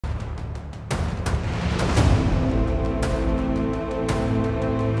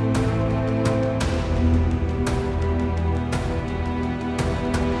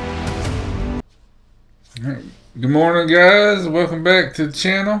Good morning, guys. Welcome back to the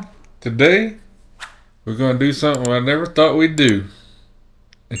channel. Today, we're going to do something I never thought we'd do.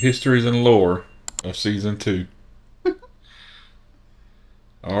 The Histories and Lore of Season 2.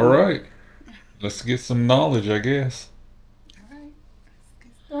 Alright. Let's get some knowledge, I guess. Alright, let's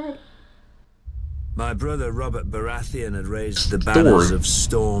get started. My brother Robert Baratheon had raised the banners of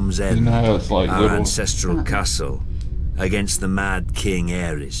Storm's End, You know how it's like our little... ancestral castle, against the mad King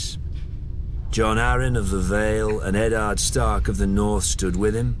Aerys. Jon Arryn of the Vale and Eddard Stark of the North stood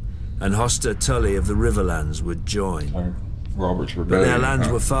with him, and Hoster Tully of the Riverlands would join. Robert's But Rebellion. their lands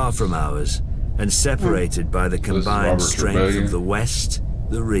were far from ours, and separated by the combined Robert's strength Rebellion. of the West,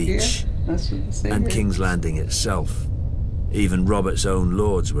 the Reach, That's what they say. and King's Landing itself. Even Robert's own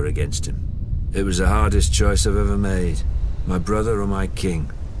lords were against him. It was the hardest choice I've ever made. My brother or my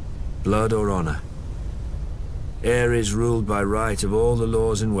king. Blood or honor. Aerys ruled by right of all the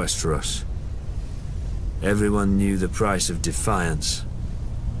laws in Westeros. Everyone knew the price of defiance,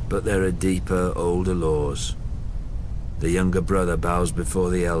 but there are deeper, older laws. The younger brother bows before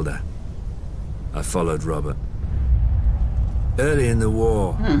the elder. I followed Robert. Early in the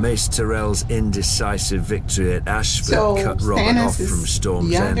war, Mace Tyrell's indecisive victory at Ashford cut Robert off from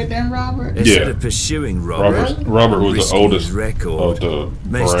Storm's younger End. than Robert? Instead of pursuing Robert, Robert was risking the oldest his record, of the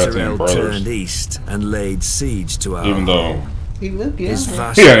Mace Baratheon Tyrell brothers. turned east and laid siege to our Even though... home. He looked His younger.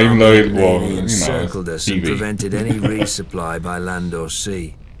 vast Yeah, even though army it- well, mainly you know, encircled us and TV. prevented any resupply by land or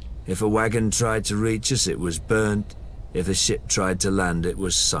sea. If a wagon tried to reach us, it was burnt. If a ship tried to land, it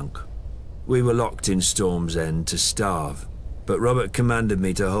was sunk. We were locked in Storm's End to starve, but Robert commanded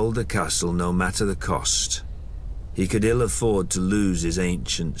me to hold the castle no matter the cost. He could ill afford to lose his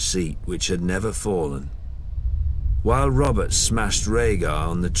ancient seat, which had never fallen. While Robert smashed Rhaegar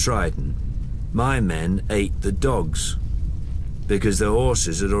on the Trident, my men ate the dogs, because the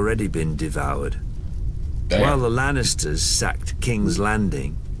horses had already been devoured. Damn. While the Lannisters sacked King's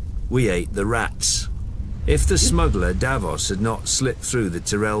Landing, we ate the rats. If the smuggler Davos had not slipped through the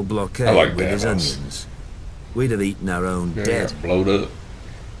Tyrell blockade I like with his Davos. onions, we'd have eaten our own Yeah, dead. blowed up.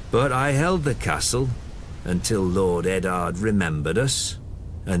 But I held the castle until Lord Eddard remembered us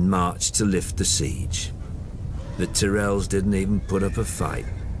and marched to lift the siege. The Tyrells didn't even put up a fight.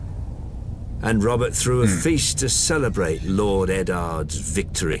 And Robert threw a feast to celebrate Lord Eddard's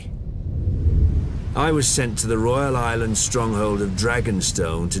victory. I was sent to the Royal Island stronghold of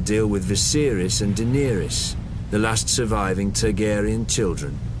Dragonstone to deal with Viserys and Daenerys, the last surviving Targaryen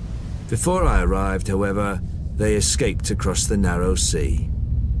children. Before I arrived, however, they escaped across the narrow sea.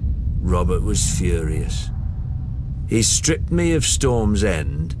 Robert was furious. He stripped me of Storm's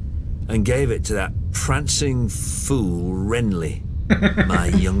End and gave it to that prancing fool Renly, my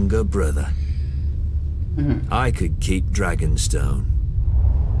younger brother. I could keep Dragonstone.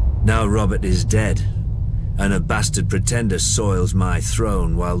 Now Robert is dead, and a bastard pretender soils my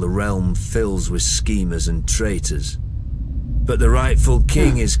throne while the realm fills with schemers and traitors. But the rightful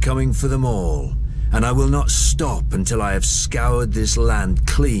king is coming for them all, and I will not stop until I have scoured this land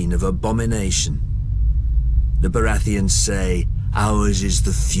clean of abomination. The Baratheons say, ours is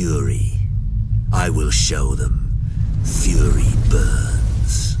the fury. I will show them. Fury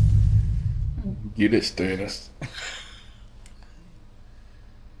burns. Get it, Stannis.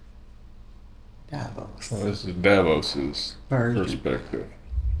 Davos. Well, this is Davos's Version. perspective.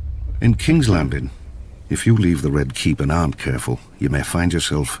 In King's Landing, if you leave the Red Keep and aren't careful, you may find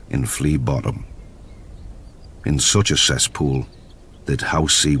yourself in Flea Bottom. In such a cesspool did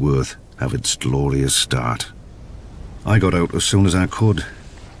House Seaworth have its glorious start. I got out as soon as I could,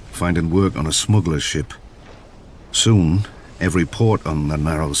 finding work on a smuggler's ship. Soon, every port on the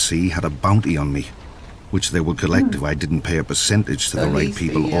narrow sea had a bounty on me, which they would collect if I didn't pay a percentage to So the right he's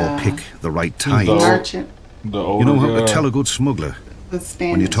people the, or pick the right tides. the- Merchant. The You older know how to guy- tell a good smuggler? The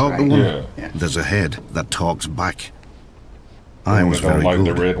When you Stannis, talk to right? one, Yeah. there's a head that talks back. the I one was that don't very like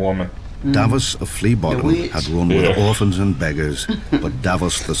good. the red woman. Davos of Flea Bottom witch. had run Yeah. with orphans and beggars, but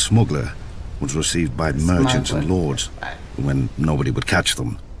Davos the smuggler was received by merchants and Smuggler. lords when nobody would catch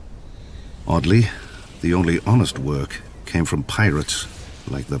them. Oddly, the only honest work came from pirates,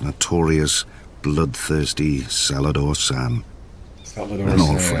 like the notorious, bloodthirsty Salador Sam, an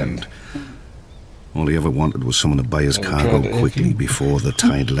old friend. All he ever wanted was someone to buy his Oh, cargo God, quickly Effie. before the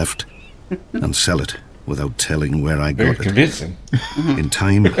tide left, and sell it without telling where I Very got it. convincing. In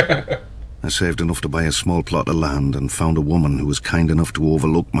time, I saved enough to buy a small plot of land and found a woman who was kind enough to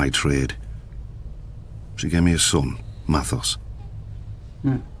overlook my trade. She gave me a son, Mathos.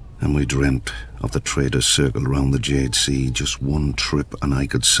 And we dreamt of the trader's circle round the Jade Sea. Just one trip and I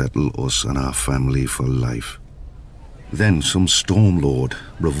could settle us and our family for life. Then some Storm Lord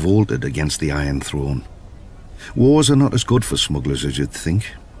revolted against the Iron Throne. Wars are not as good for smugglers as you'd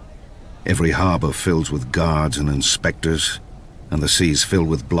think. Every harbour fills with guards and inspectors, and the seas filled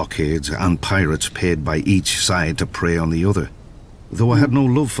with blockades and pirates paid by each side to prey on the other. Though I had no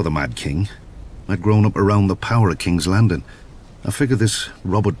love for the Mad King, I'd grown up around the power of King's Landing. I figured this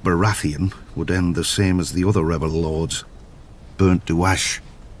Robert Baratheon would end the same as the other rebel lords, burnt to ash.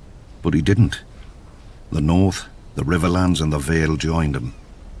 But he didn't. The North, the Riverlands and the Vale joined him.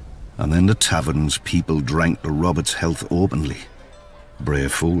 And in the taverns, people drank to Robert's health openly.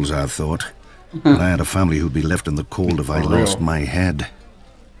 Brave fools, I thought. But I had a family who'd be left in the cold if I lost my head.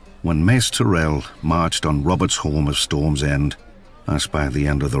 When Mace Tyrell marched on Robert's home of Storm's End, I spied the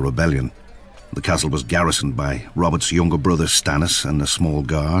end of the rebellion. The castle was garrisoned by Robert's younger brother Stannis and a small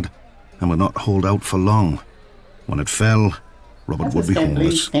guard, and would not hold out for long. When it fell, Robert would be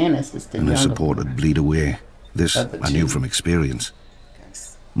homeless, and his support would bleed away. This I knew from experience.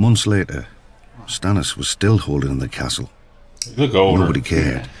 Months later, Stannis was still holding the castle. Look older. Nobody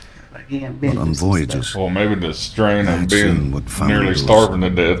cared. But on voyages, well, maybe the strain of I'd being seen what family nearly does, starving to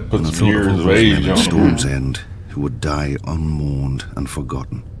death put and I some thought years all of those age men at on them. Storm's End who would die unmourned and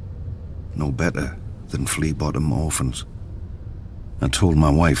forgotten. No better than flea-bottom orphans. I told my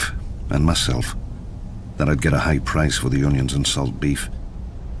wife and myself that I'd get a high price for the onions and salt beef.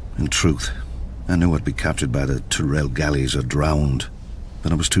 In truth, I knew I'd be captured by the Tyrell galleys or drowned,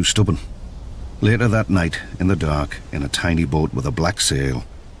 but I was too stubborn. Later that night, in the dark, in a tiny boat with a black sail,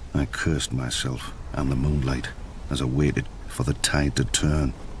 I cursed myself and the moonlight as I waited for the tide to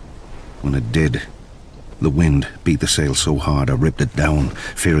turn. When it did, the wind beat the sail so hard I ripped it down,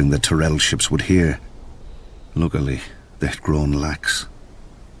 fearing the Tyrell ships would hear. Luckily, they'd grown lax.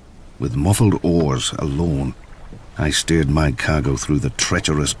 With muffled oars alone, I steered my cargo through the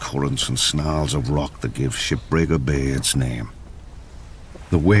treacherous currents and snarls of rock that gave Shipbreaker Bay its name.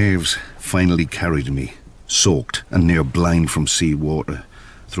 The waves finally carried me, soaked and near blind from sea water,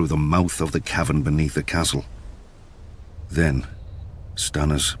 through the mouth of the cavern beneath the castle. Then,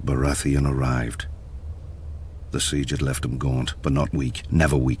 Stannis Baratheon arrived. The siege had left him gaunt, but not weak,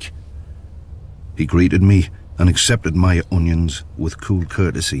 never weak. He greeted me and accepted my onions with cool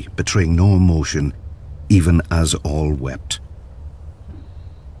courtesy, betraying no emotion, even as all wept.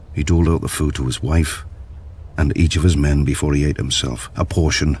 He doled out the food to his wife and each of his men before he ate himself, a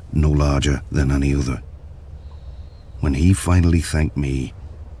portion no larger than any other. When he finally thanked me,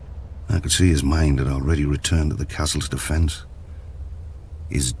 I could see his mind had already returned to the castle's defense.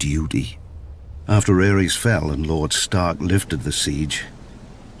 His duty. After Aerys fell and Lord Stark lifted the siege,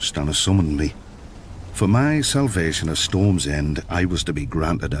 Stannis summoned me. For my salvation at Storm's End, I was to be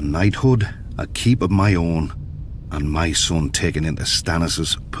granted a knighthood, a keep of my own, and my son taken into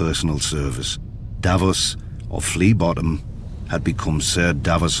Stannis' personal service. Davos of Flea Bottom had become Sir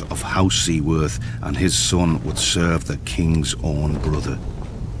Davos of House Seaworth, and his son would serve the king's own brother.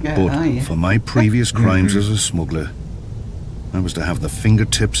 But for my previous crimes as a smuggler, I was to have the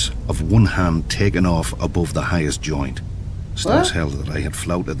fingertips of one hand taken off above the highest joint. Stannis held that I had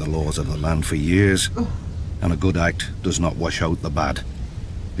flouted the laws of the land for years, and a good act does not wash out the bad.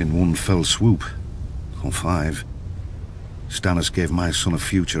 In one fell swoop, or 5, Stannis gave my son a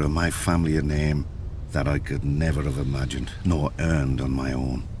future and my family a name that I could never have imagined, nor earned on my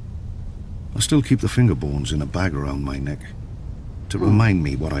own. I still keep the finger bones in a bag around my neck, to remind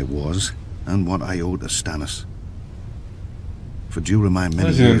me what I was and what I owed to Stannis. For during my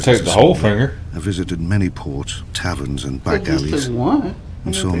many years take the whole finger. I visited many ports, taverns and back alleys,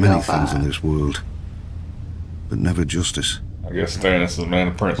 and saw many things in this world, but never justice. I guess Stannis is a man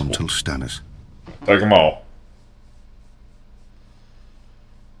of principle. Until Stannis. Take them all.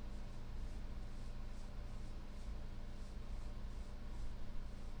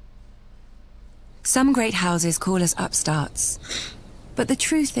 Some great houses call us upstarts. But the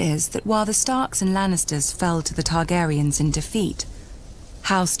truth is that while the Starks and Lannisters fell to the Targaryens in defeat,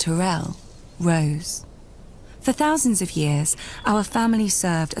 House Tyrell rose. For thousands of years, our family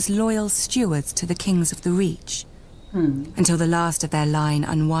served as loyal stewards to the kings of the Reach, until the last of their line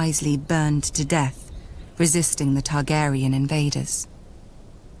unwisely burned to death, resisting the Targaryen invaders.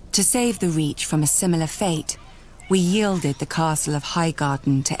 To save the Reach from a similar fate, we yielded the castle of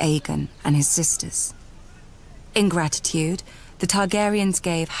Highgarden to Aegon and his sisters. In gratitude, the Targaryens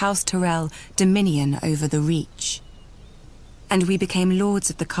gave House Tyrell dominion over the Reach, and we became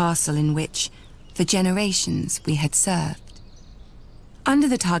lords of the castle in which, for generations, we had served. Under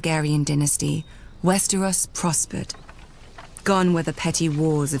the Targaryen dynasty, Westeros prospered. Gone were the petty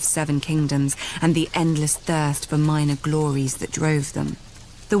wars of 7 kingdoms and the endless thirst for minor glories that drove them.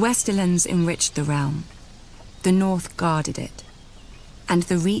 The Westerlands enriched the realm. The North guarded it, and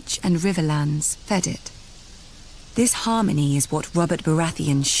the Reach and Riverlands fed it. This harmony is what Robert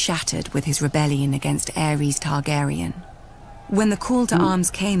Baratheon shattered with his rebellion against Aerys Targaryen. When the call to arms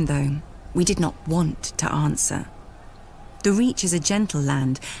came, though, we did not want to answer. The Reach is a gentle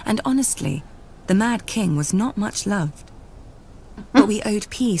land, and honestly, the Mad King was not much loved. But we owed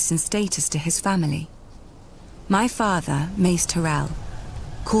peace and status to his family. My father, Mace Tyrell,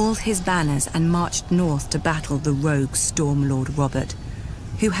 called his banners and marched north to battle the rogue Stormlord Robert,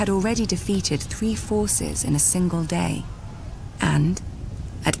 who had already defeated 3 forces in a single day. And,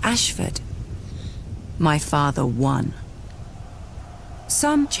 at Ashford, my father won.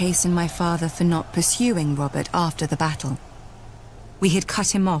 Some chastened my father for not pursuing Robert after the battle. We had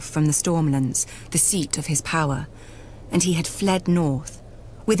cut him off from the Stormlands, the seat of his power, and he had fled north,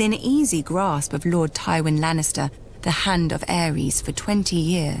 within easy grasp of Lord Tywin Lannister, the Hand of Aerys, for 20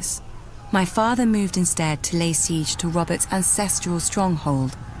 years. My father moved instead to lay siege to Robert's ancestral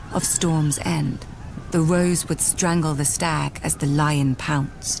stronghold of Storm's End. The rose would strangle the stag as the lion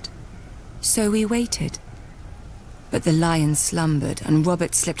pounced. So we waited. But the lion slumbered, and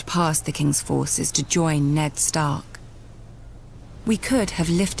Robert slipped past the king's forces to join Ned Stark. We could have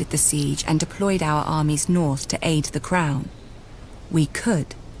lifted the siege and deployed our armies north to aid the crown. We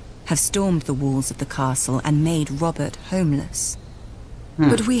could have stormed the walls of the castle and made Robert homeless.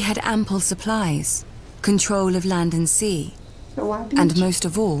 But we had ample supplies, control of land and sea, So why didn't and you? most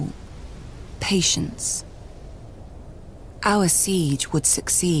of all, patience. Our siege would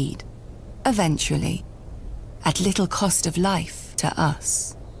succeed, eventually, at little cost of life to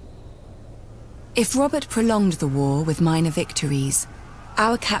us. If Robert prolonged the war with minor victories,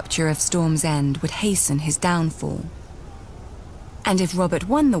 our capture of Storm's End would hasten his downfall. And if Robert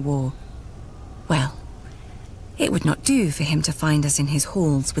won the war, well, it would not do for him to find us in his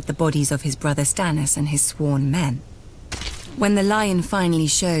halls with the bodies of his brother Stannis and his sworn men. When the lion finally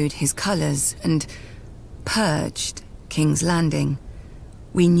showed his colors and purged King's Landing,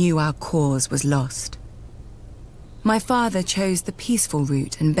 we knew our cause was lost. My father chose the peaceful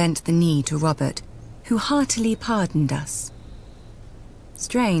route and bent the knee to Robert, who heartily pardoned us.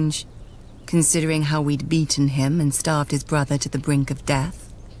 Strange, considering how we'd beaten him and starved his brother to the brink of death.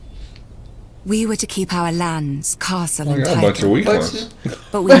 We were to keep our lands, castle, Oh, and yeah, a bunch of title, weaklings.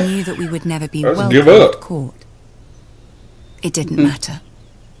 but we knew that we would never be Let's welcome give up. at court. It didn't matter.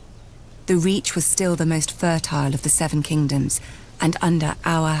 The Reach was still the most fertile of the 7 kingdoms, and under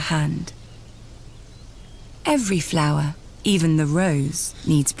our hand. Every flower, even the rose,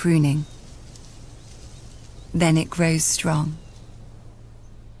 needs pruning. Then it grows strong.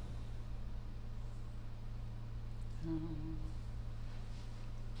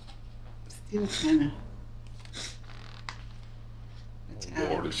 Still kind of.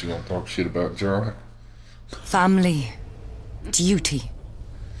 Lord, is she gonna talk shit about Charlie? Family, duty,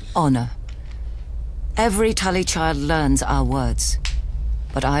 honor. Every Tully child learns our words,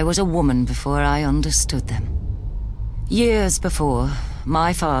 but I was a woman before I understood them. Years before,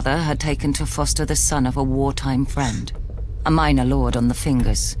 my father had taken to foster the son of a wartime friend, a minor lord on the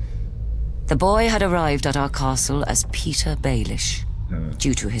Fingers. The boy had arrived at our castle as Peter Baelish.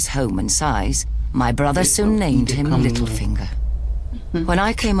 Due to his home and size, my brother soon named him Littlefinger. When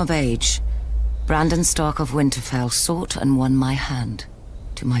I came of age, Brandon Stark of Winterfell sought and won my hand.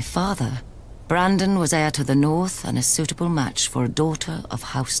 To my father, Brandon was heir to the north and a suitable match for a daughter of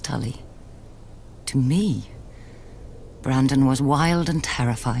House Tully. To me, Brandon was wild and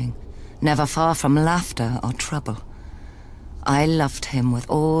terrifying, never far from laughter or trouble. I loved him with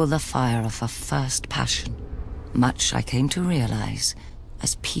all the fire of a first passion, much I came to realize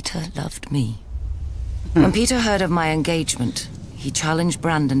as Peter loved me. When Peter heard of my engagement, he challenged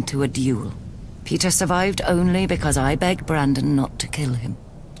Brandon to a duel. Peter survived only because I begged Brandon not to kill him.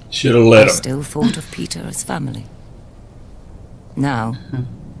 Should have let I him. still thought of Peter as family. Now,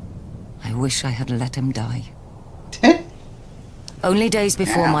 I wish I had let him die. Only days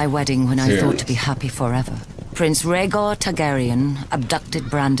before my wedding, when I thought to be happy forever, Prince Rhaegar Targaryen abducted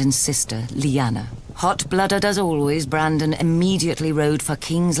Brandon's sister, Lyanna. Hot-blooded as always, Brandon immediately rode for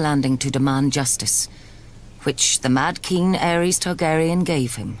King's Landing to demand justice, which the Mad King Aerys Targaryen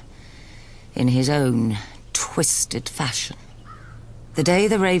gave him, in his own twisted fashion. The day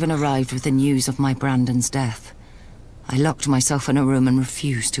the Raven arrived with the news of my Brandon's death, I locked myself in a room and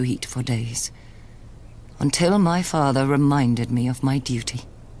refused to eat for days, until my father reminded me of my duty.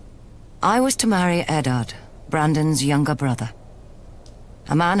 I was to marry Eddard, Brandon's younger brother,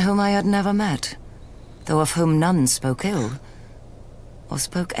 a man whom I had never met, though of whom none spoke ill, or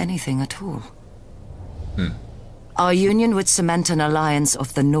spoke anything at all. Our union would cement an alliance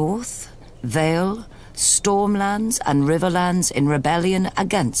of the North, Vale, Stormlands, and Riverlands in rebellion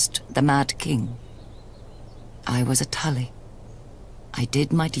against the Mad King. I was a Tully. I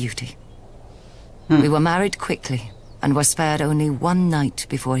did my duty. We were married quickly, and were spared only one night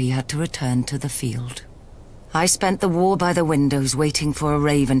before he had to return to the field. I spent the war by the windows waiting for a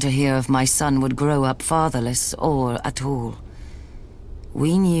raven to hear if my son would grow up fatherless or at all.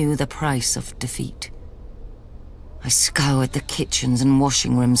 We knew the price of defeat. I scoured the kitchens and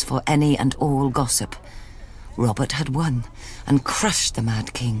washing rooms for any and all gossip. Robert had won and crushed the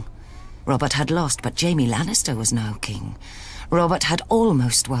Mad King. Robert had lost, but Jaime Lannister was now king. Robert had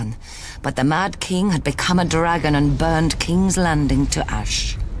almost won, but the Mad King had become a dragon and burned King's Landing to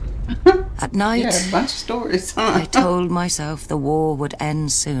ash. At night, Yeah, a bunch of stories, huh? I told myself the war would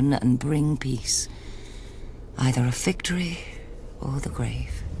end soon and bring peace. Either a victory or the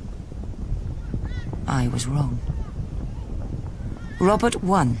grave. I was wrong. Robert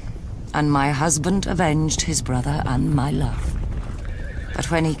won, and my husband avenged his brother and my love. But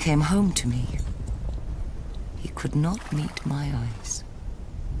when he came home to me, he could not meet my eyes.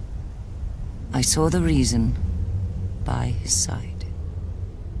 I saw the reason by his side.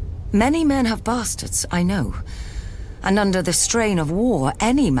 Many men have bastards, I know. And under the strain of war,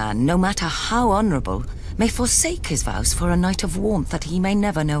 any man, no matter how honorable, may forsake his vows for a night of warmth that he may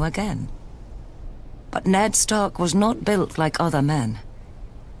never know again. But Ned Stark was not built like other men.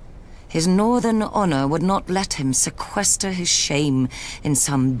 His northern honor would not let him sequester his shame in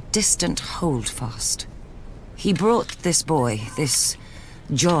some distant holdfast. He brought this boy, this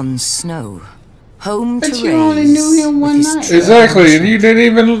Jon Snow, home But to you only raise knew him with one his night. true Exactly, and you ambition. didn't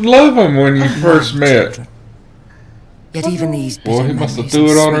even love him when you first met. Children. Yet even these Boy, bitter he must have memories threw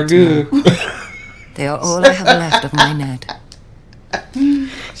it are on her sweet good. now. They are all I have left of my Ned.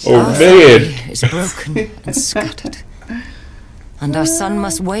 Oh, Our Ned. family is broken and scattered, and our son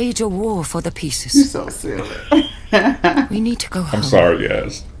must wage a war for the You're pieces. so silly. We need to go home. I'm sorry,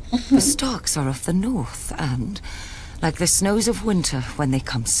 guys. The Starks are of the north, and, like the snows of winter when they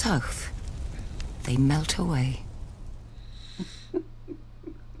come south, they melt away.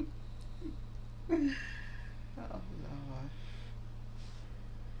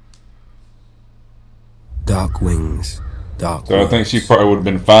 Dark wings, dark So I think she words. probably would have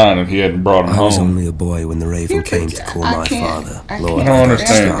been fine if he hadn't brought him I was home. only a boy when the Raven You came could- to call I my can't- father, I Lord can't I don't Eddard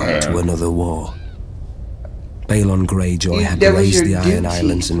understand Stark, that. to another war. Balon Greyjoy had That was razed your the Iron duty.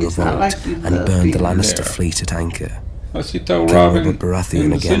 Islands in It's not revolt like you and love burned the being Lannister there. fleet at anchor. But she told King Robin Robert Baratheon in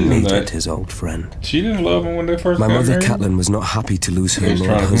the again season made that it his old friend. she didn't love him when they first My got mother married. Catelyn was not happy to lose her He was lord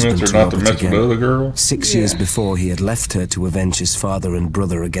trying to husband convince to her not to Robert mess with the again. other girl. 6 Yeah. years before, he had left her to avenge his father and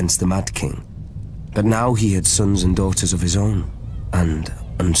brother against the Mad King. But now he had sons and daughters of his own, and,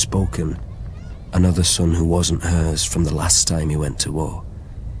 unspoken, another son who wasn't hers from the last time he went to war.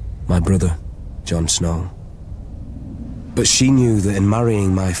 My brother, Jon Snow. But she knew that in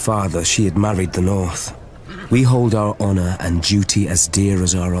marrying my father, she had married the North. We hold our honor and duty as dear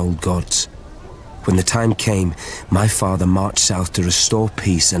as our old gods. When the time came, my father marched south to restore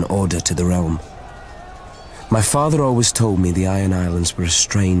peace and order to the realm. My father always told me the Iron Islands were a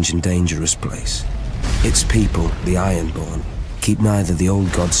strange and dangerous place. Its people, the Ironborn, keep neither the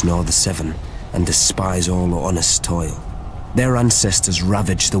old gods nor the Seven, and despise all honest toil. Their ancestors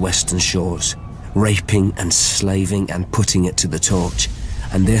ravaged the western shores, raping and slaving and putting it to the torch,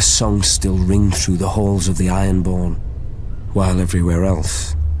 and their songs still ring through the halls of the Ironborn, while everywhere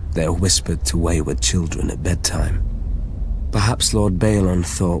else they're whispered to wayward children at bedtime. Perhaps Lord Balon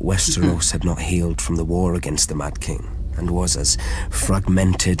thought Westeros had not healed from the war against the Mad King, and was as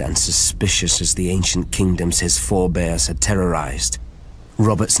fragmented and suspicious as the ancient kingdoms his forebears had terrorized.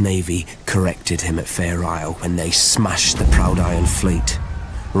 Robert's navy corrected him at Fair Isle when they smashed the proud Iron Fleet.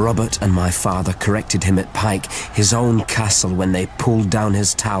 Robert and my father corrected him at Pike, his own castle, when they pulled down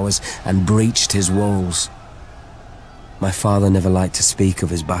his towers and breached his walls. My father never liked to speak of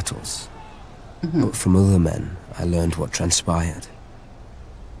his battles, but from other men I learned what transpired.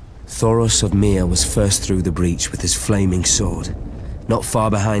 Thoros of Myr was first through the breach with his flaming sword. Not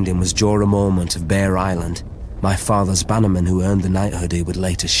far behind him was Jorah Mormont of Bear Island, my father's bannerman who earned the knighthood he would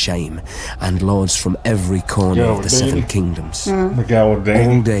later shame, and lords from every corner Yeah, of the Danny. Seven Kingdoms. The guy with All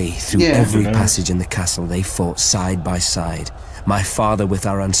Danny. day, through Yeah. every Yeah. passage in the castle, they fought side by side. My father with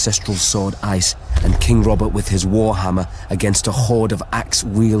our ancestral sword Ice, and King Robert with his warhammer against a horde of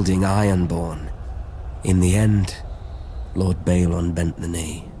axe-wielding Ironborn. In the end, Lord Balon bent the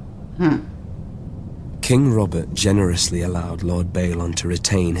knee. King Robert generously allowed Lord Balon to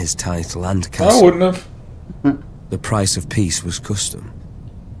retain his title and I castle. wouldn't have. The price of peace was custom.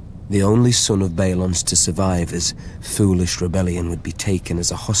 The only son of Balon's to survive his foolish rebellion would be taken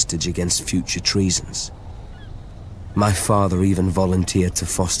as a hostage against future treasons. My father even volunteered to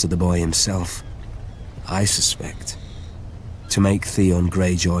foster the boy himself. I suspect. To make Theon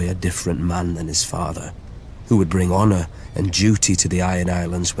Greyjoy a different man than his father, who would bring honor and duty to the Iron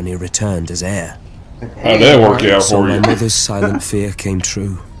Islands when he returned as heir. How'd that work out So for my you? mother's silent fear came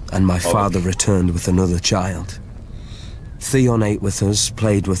true, and my father returned with another child. Theon ate with us,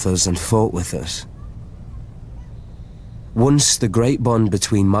 played with us, and fought with us. Once the great bond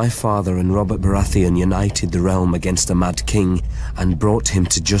between my father and Robert Baratheon united the realm against a mad king and brought him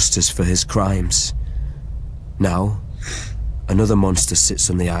to justice for his crimes. Now, another monster sits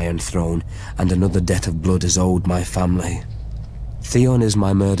on the Iron Throne, and another debt of blood is owed my family. Theon is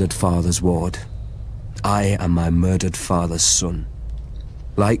my murdered father's ward. I am my murdered father's son.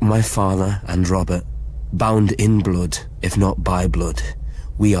 Like my father and Robert, bound in blood, if not by blood,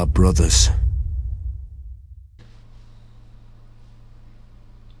 we are brothers.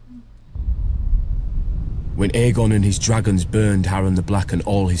 When Aegon and his dragons burned Harren the Black and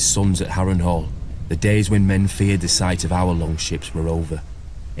all his sons at Harrenhal, the days when men feared the sight of our longships were over.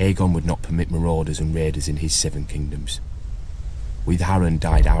 Aegon would not permit marauders and raiders in his 7 kingdoms. With Harren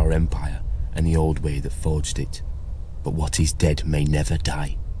died our empire, and the old way that forged it. But what is dead may never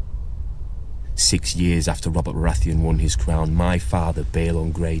die. 6 years after Robert Baratheon won his crown, my father,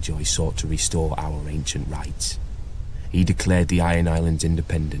 Balon Greyjoy, sought to restore our ancient rights. He declared the Iron Islands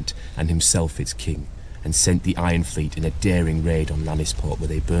independent, and himself its king, and sent the Iron Fleet in a daring raid on Lannisport where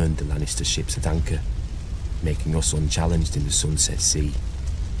they burned the Lannister ships at anchor, making us unchallenged in the Sunset Sea.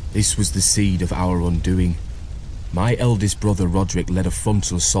 This was the seed of our undoing. My eldest brother Roderick led a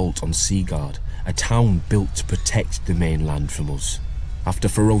frontal assault on Seaguard, a town built to protect the mainland from us. After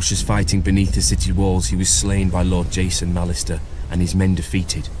ferocious fighting beneath the city walls, he was slain by Lord Jason Mallister and his men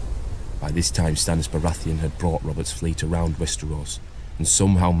defeated. By this time Stannis Baratheon had brought Robert's fleet around Westeros, and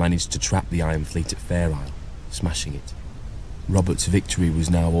somehow managed to trap the Iron Fleet at Fair Isle, smashing it. Robert's victory was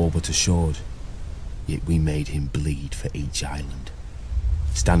now all but assured, yet we made him bleed for each island.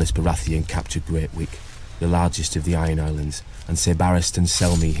 Stannis Baratheon captured Great Wick, the largest of the Iron Islands, and Ser Barristan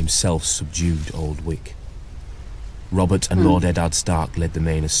Selmy himself subdued Old Wick. Robert and Lord Eddard Stark led the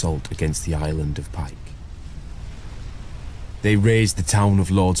main assault against the island of Pike. They razed the town of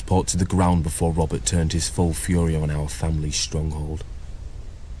Lordsport to the ground before Robert turned his full fury on our family's stronghold.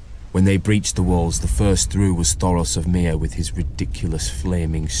 When they breached the walls, the first through was Thoros of Myr with his ridiculous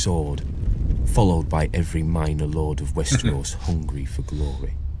flaming sword, followed by every minor lord of Westeros hungry for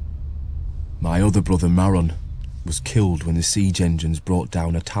glory. My other brother Maron was killed when the siege engines brought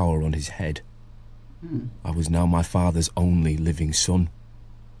down a tower on his head. I was now my father's only living son,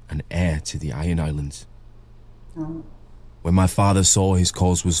 and heir to the Iron Islands. When my father saw his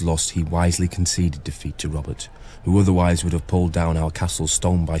cause was lost, he wisely conceded defeat to Robert, who otherwise would have pulled down our castle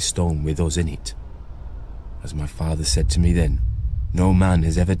stone by stone with us in it. As my father said to me then, no man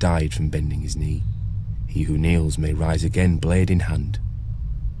has ever died from bending his knee. He who kneels may rise again, blade in hand.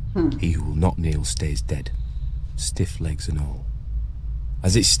 He who will not kneel stays dead, stiff legs and all.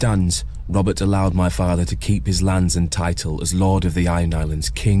 As it stands, Robert allowed my father to keep his lands and title as Lord of the Iron Islands,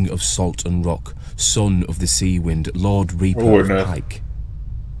 King of Salt and Rock, Son of the Sea Wind, Lord Reaper of Pike,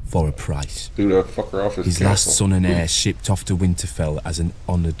 for a price. Do that fucker off his last son and heir shipped off to Winterfell as an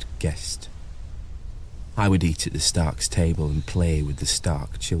honoured guest. I would eat at the Stark's table and play with the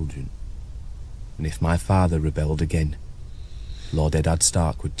Stark children. And if my father rebelled again, Lord Eddard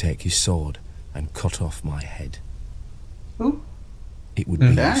Stark would take his sword and cut off my head. Who? It would be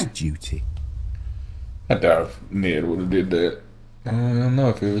his duty. I doubt if Ned would have did that. I don't know.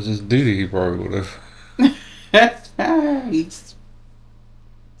 If it was his duty, he probably would have. He's...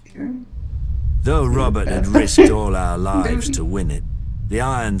 Though Robert had risked all our lives to win it, the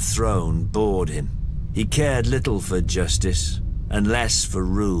Iron Throne bored him. He cared little for justice, and less for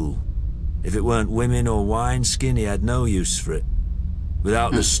rule. If it weren't women or wineskin, he had no use for it.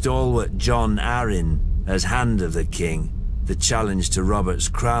 Without the stalwart Jon Arryn as Hand of the King, the challenge to Robert's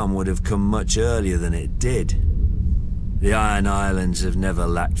crown would have come much earlier than it did. The Iron Islands have never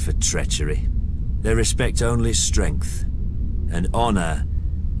lacked for treachery. They respect only strength, and honour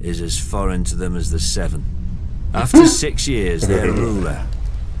is as foreign to them as the Seven. After 6 years, their ruler,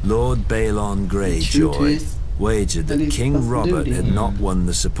 Lord Balon Greyjoy, wagered that King Robert had not won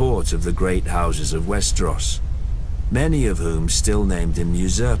the support of the great houses of Westeros, many of whom still named him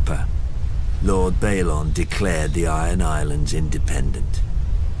usurper. Lord Balon declared the Iron Islands independent,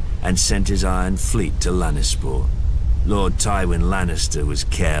 and sent his Iron Fleet to Lannisport. Lord Tywin Lannister was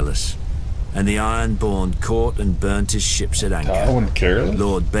careless, and the Ironborn caught and burnt his ships at anchor. Tywin careless?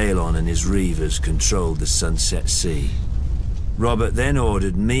 Lord Balon and his reavers controlled the Sunset Sea. Robert then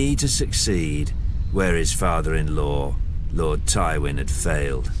ordered me to succeed where his father-in-law, Lord Tywin, had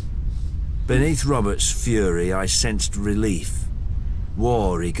failed. Beneath Robert's fury, I sensed relief.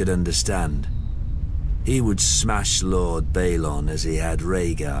 War he could understand. He would smash Lord Balon as he had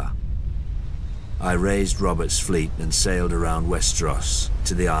Rhaegar. I raised Robert's fleet and sailed around Westeros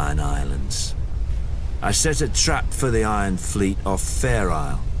to the Iron Islands. I set a trap for the Iron Fleet off Fair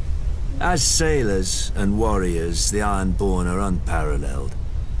Isle. As sailors and warriors, the Ironborn are unparalleled.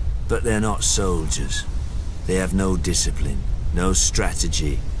 But they're not soldiers. They have no discipline, no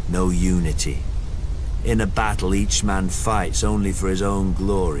strategy, no unity. In a battle, each man fights only for his own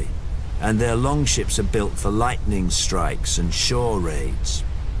glory, and their longships are built for lightning strikes and shore raids.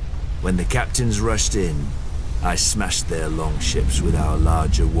 When the captains rushed in, I smashed their longships with our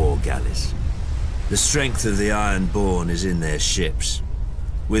larger war galleys. The strength of the Ironborn is in their ships.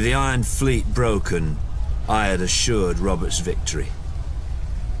 With the Iron Fleet broken, I had assured Robert's victory.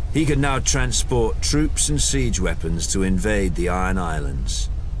 He could now transport troops and siege weapons to invade the Iron Islands.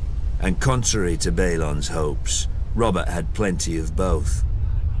 And contrary to Balon's hopes, Robert had plenty of both.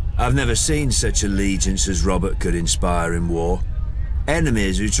 I've never seen such allegiance as Robert could inspire in war.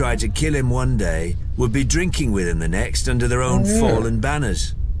 Enemies who tried to kill him one day would be drinking with him the next under their own fallen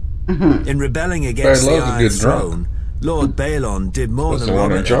banners. In rebelling against the Iron Throne, Lord Balon did more than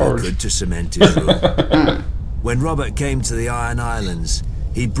Robert ever could to cement his rule. When Robert came to the Iron Islands,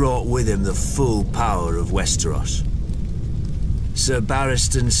 he brought with him the full power of Westeros. Sir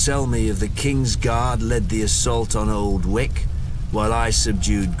Barristan Selmy of the King's Guard led the assault on Old Wick, while I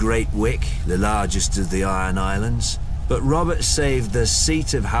subdued Great Wick, the largest of the Iron Islands. But Robert saved the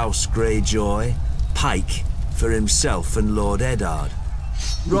seat of House Greyjoy, Pike, for himself and Lord Eddard.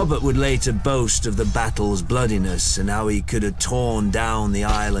 Robert would later boast of the battle's bloodiness and how he could have torn down the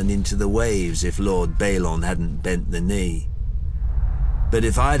island into the waves if Lord Balon hadn't bent the knee. But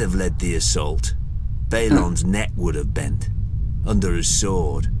if I'd have led the assault, Balon's neck would have bent, under his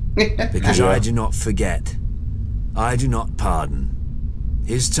sword. Because I do not forget, I do not pardon.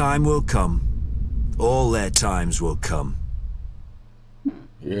 His time will come. All their times will come.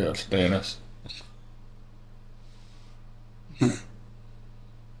 Yes, Stannis.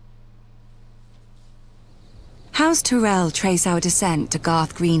 House Tyrell trace our descent to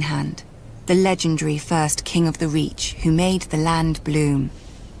Garth Greenhand, the legendary first king of the Reach who made the land bloom.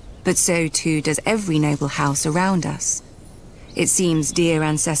 But so too does every noble house around us. It seems dear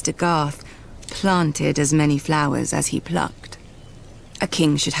ancestor Garth planted as many flowers as he plucked. A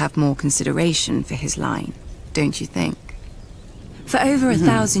king should have more consideration for his line, don't you think? For over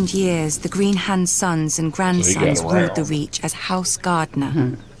 1,000 years, the Greenhand sons and grandsons ruled the Reach as House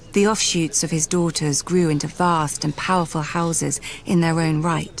Gardener. The offshoots of his daughters grew into vast and powerful houses in their own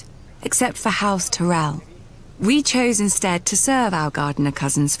right, except for House Tyrell. We chose instead to serve our Gardener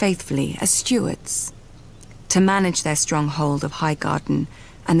cousins faithfully as stewards, to manage their stronghold of Highgarden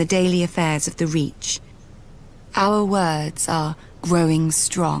and the daily affairs of the Reach. Our words are growing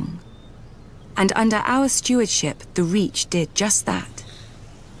strong. And under our stewardship, the Reach did just that.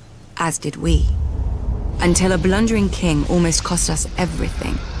 As did we. Until a blundering king almost cost us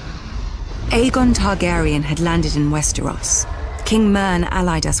everything. Aegon Targaryen had landed in Westeros. King Mern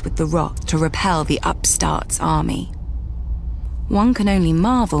allied us with the Rock to repel the upstart's army. One can only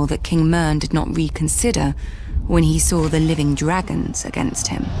marvel that King Mern did not reconsider when he saw the living dragons against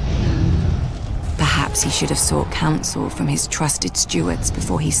him. Perhaps he should have sought counsel from his trusted stewards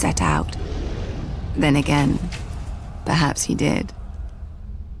before he set out. Then again, perhaps he did.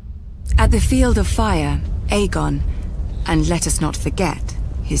 At the Field of Fire, Aegon, and let us not forget,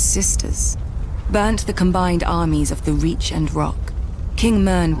 his sisters, burnt the combined armies of the Reach and Rock. King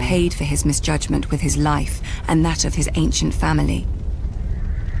Mern paid for his misjudgment with his life and that of his ancient family.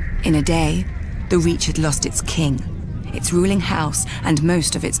 In a day, the Reach had lost its king, its ruling house, and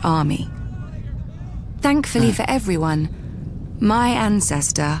most of its army. Thankfully for everyone, my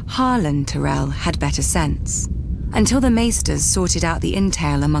ancestor, Harlan Tyrell, had better sense. Until the Maesters sorted out the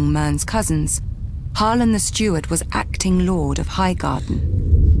entail among Mern's cousins, Harlan the Steward was acting Lord of Highgarden.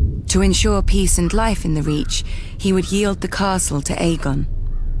 To ensure peace and life in the Reach, he would yield the castle to Aegon.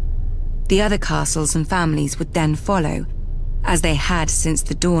 The other castles and families would then follow, as they had since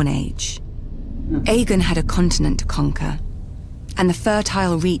the Dawn Age. Aegon had a continent to conquer, and the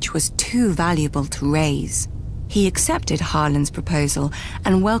fertile Reach was too valuable to raise. He accepted Harlan's proposal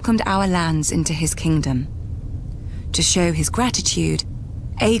and welcomed our lands into his kingdom. To show his gratitude,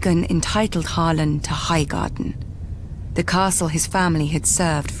 Aegon entitled Harlan to Highgarden, the castle his family had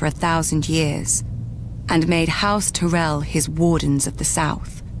served for 1,000 years, and made House Tyrell his wardens of the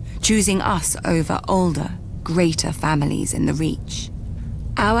south, choosing us over older, greater families in the Reach.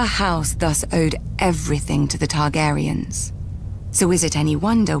 Our house thus owed everything to the Targaryens. So is it any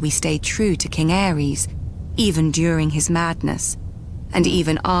wonder we stayed true to King Ares, even during his madness, and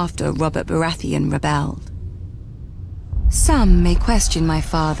even after Robert Baratheon rebelled? Some may question my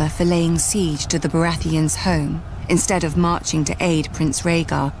father for laying siege to the Baratheons' home, instead of marching to aid Prince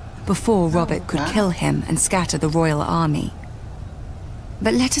Rhaegar before Robert could kill him and scatter the royal army.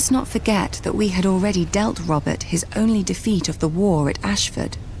 But let us not forget that we had already dealt Robert his only defeat of the war at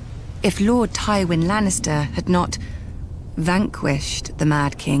Ashford. If Lord Tywin Lannister had not vanquished the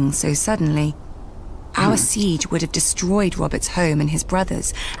Mad King so suddenly, our siege would have destroyed Robert's home and his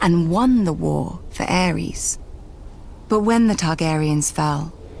brothers and won the war for Ares. But when the Targaryens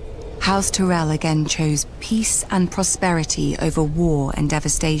fell, House Tyrell again chose peace and prosperity over war and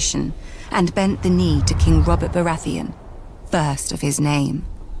devastation, and bent the knee to King Robert Baratheon, first of his name.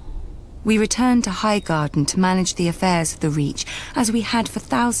 We returned to Highgarden to manage the affairs of the Reach, as we had for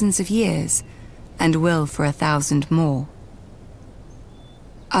thousands of years, and will for 1,000 more.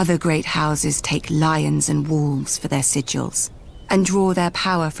 Other great houses take lions and wolves for their sigils, and draw their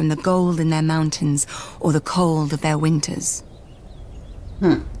power from the gold in their mountains or the cold of their winters.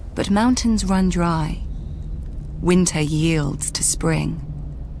 But mountains run dry, winter yields to spring,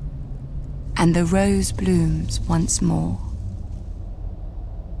 and the rose blooms once more.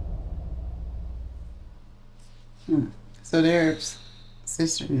 So their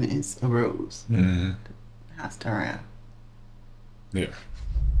sisterness arose. House Tyrell. Yeah.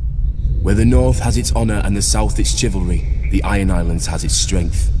 Where the north has its honor and the south its chivalry, the Iron Islands has its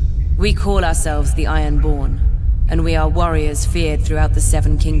strength. We call ourselves the Ironborn, and we are warriors feared throughout the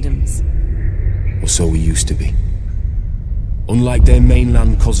Seven Kingdoms. Or so we used to be. Unlike their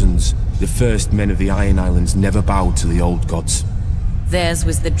mainland cousins, the first men of the Iron Islands never bowed to the old gods. Theirs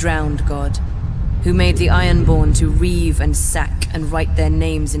was the drowned god, who made the Ironborn to reave and sack and write their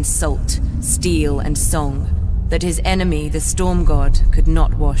names in salt, steel, and song, that his enemy, the Storm God, could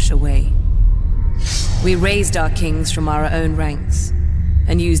not wash away. We raised our kings from our own ranks,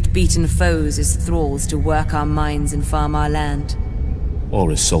 and used beaten foes as thralls to work our mines and farm our land.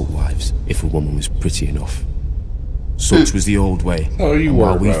 Or as salt wives, if a woman was pretty enough. Such was the old way, Oh, you and were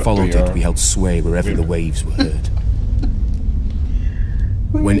while we about followed PR. it, we held sway wherever the waves were heard.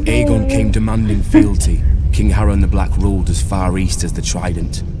 When Aegon came demanding fealty, King Harren the Black ruled as far east as the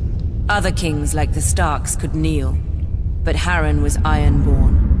Trident. Other kings like the Starks could kneel, but Harren was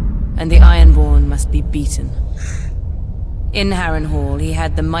Ironborn, and the Ironborn must be beaten. In Harrenhal, he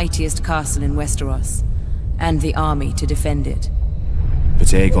had the mightiest castle in Westeros, and the army to defend it. But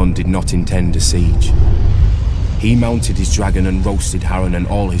Aegon did not intend a siege. He mounted his dragon and roasted Harren and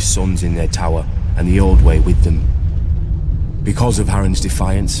all his sons in their tower, and the Old Way with them. Because of Harren's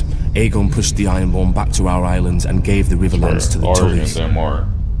defiance, Aegon pushed the Ironborn back to our islands and gave the Riverlands to the Tullys. Them are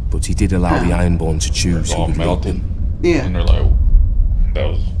But he did allow the Ironborn to choose who all would lead melted. them. Yeah. And they're like, that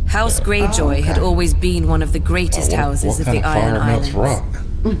was... House Greyjoy had always been one of the greatest houses of the Iron melts Islands.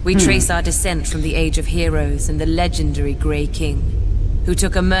 rock? We trace our descent from the Age of Heroes and the legendary Grey King, who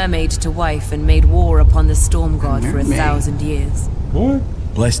took a mermaid to wife and made war upon the Storm God for 1,000 years. What?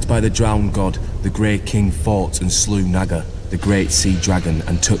 Blessed by the drowned god, the Grey King fought and slew Naga, the great sea dragon,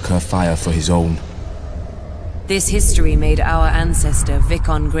 and took her fire for his own. This history made our ancestor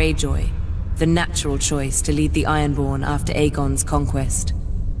Vicon Greyjoy the natural choice to lead the Ironborn after Aegon's conquest.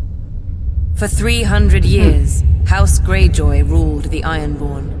 For 300 years, House Greyjoy ruled the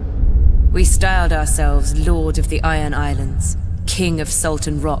Ironborn. We styled ourselves Lord of the Iron Islands, King of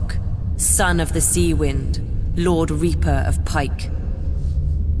Salton Rock, Son of the Sea Wind, Lord Reaper of Pike.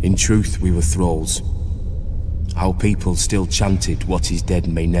 In truth, we were thralls. Our people still chanted, "What is dead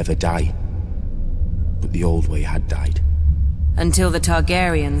may never die." But the old way had died. Until the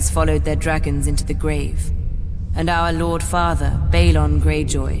Targaryens followed their dragons into the grave, and our Lord Father, Balon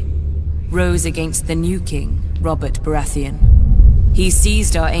Greyjoy, rose against the new king, Robert Baratheon. He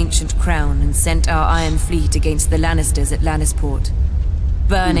seized our ancient crown and sent our Iron Fleet against the Lannisters at Lannisport,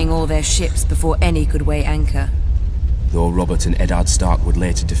 burning all their ships before any could weigh anchor. Though Robert and Eddard Stark would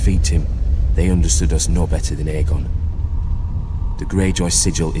later defeat him, they understood us no better than Aegon. The Greyjoy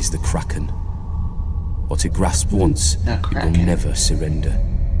sigil is the Kraken. What it grasped once, it will Kraken. never surrender.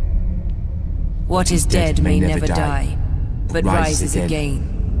 What is dead may never die, but rises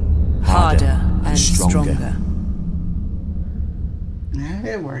again, harder and stronger. How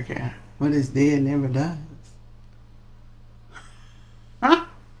that work out? What is dead never dies. Huh?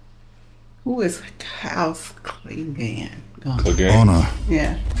 Who is House Clegane? Clegane? Honor,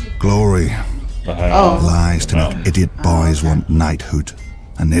 Yeah. glory, Oh. lies to make idiot boys want knighthood,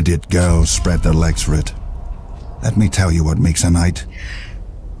 and idiot girls spread their legs for it. Let me tell you what makes a knight.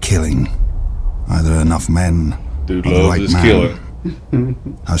 Killing. Either enough men, Dude or the loves right his man, killing.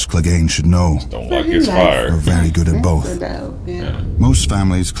 as Clegane should know, Don't like his fire. are very good at both. Yeah. Most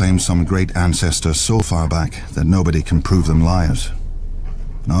families claim some great ancestor so far back that nobody can prove them liars.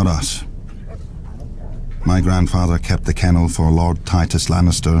 Not us. My grandfather kept the kennel for Lord Titus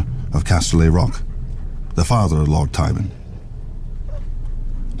Lannister of Casterly Rock, the father of Lord Tywin.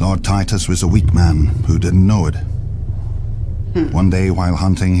 Lord Titus was a weak man who didn't know it. One day while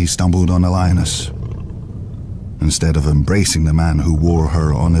hunting, he stumbled on a lioness. Instead of embracing the man who wore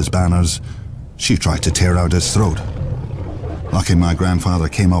her on his banners, she tried to tear out his throat. Lucky my grandfather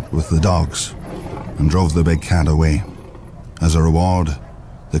came up with the dogs and drove the big cat away. As a reward,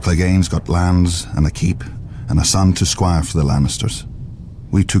 the Cleganes got lands and a keep and a son to squire for the Lannisters.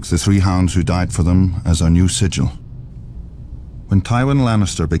 We took the 3 hounds who died for them as our new sigil. When Tywin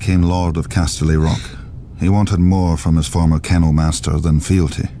Lannister became Lord of Casterly Rock, he wanted more from his former kennel master than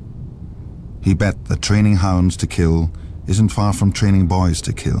fealty. He bet that training hounds to kill isn't far from training boys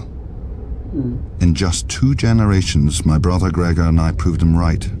to kill. In just 2 generations, my brother Gregor and I proved him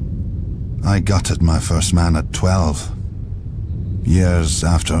right. I gutted my first man at 12. Years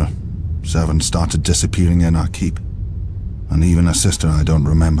after, servants started disappearing in our keep, and even a sister I don't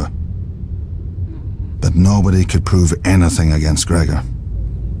remember. But nobody could prove anything against Gregor,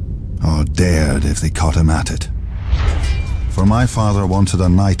 or dared if they caught him at it. For my father wanted a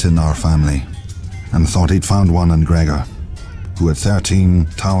knight in our family, and thought he'd found one in Gregor, who at 13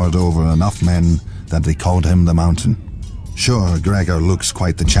 towered over enough men that they called him the Mountain. Sure, Gregor looks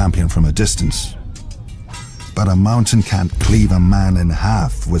quite the champion from a distance, but a mountain can't cleave a man in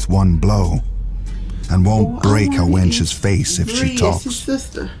half with one blow, and won't break a wench's face if she talks. His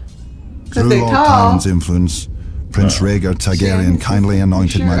sister. Through Lord Tywin's influence, Prince Rhaegar Targaryen kindly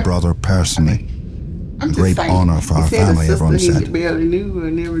anointed my brother personally. A great honor for our family, everyone said. Barely knew or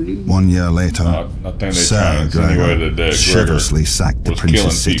never knew. 1 year later, I think they Sir Gregor chivalrously sacked the was prince's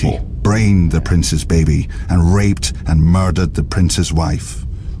killing city, people. brained the prince's baby, and raped and murdered the prince's wife,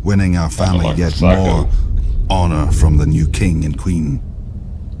 winning our family like a yet psycho. more honor from the new king and queen.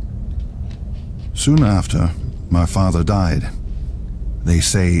 Soon after, my father died. They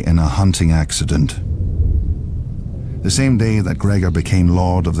say in a hunting accident. The same day that Gregor became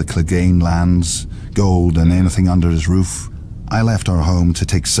lord of the Clegane lands, gold and anything under his roof, I left our home to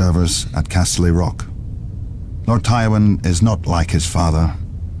take service at Casterly Rock. Lord Tywin is not like his father.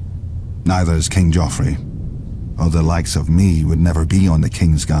 Neither is King Joffrey, or the likes of me would never be on the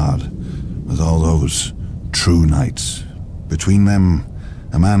King's Guard, with all those true knights. Between them,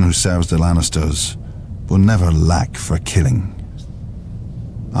 a man who serves the Lannisters will never lack for killing.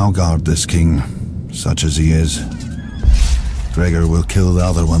 I'll guard this king, such as he is. Gregor will kill the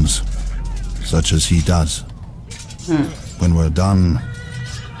other ones, such as he does. When we're done,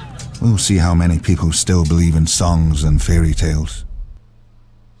 we'll see how many people still believe in songs and fairy tales.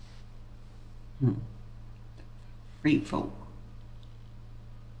 Free folk.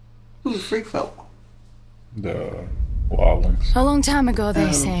 Who's free folk? The wildlings. A long time ago,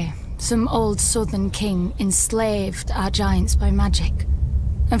 they say, some old southern king enslaved our giants by magic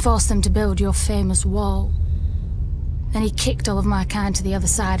and forced them to build your famous wall. Then he kicked all of my kind to the other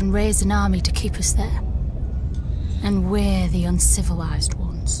side and raised an army to keep us there. And we're the uncivilized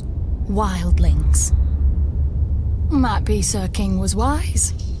ones. Wildlings. Might be Sir King was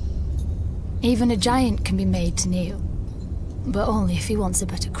wise. Even a giant can be made to kneel, but only if he wants a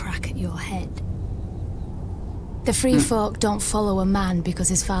better crack at your head. The free folk don't follow a man because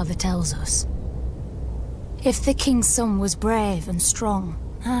his father tells us. If the king's son was brave and strong,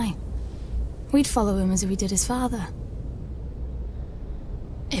 aye, we'd follow him as we did his father.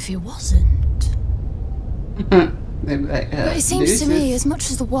 If he wasn't... But it seems to me, as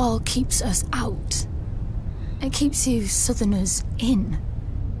much as the wall keeps us out, it keeps you southerners in.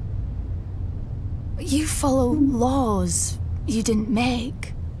 You follow laws you didn't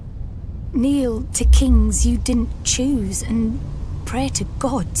make. Kneel to kings you didn't choose, and pray to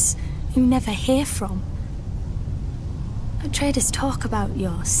gods you never hear from. Traders talk about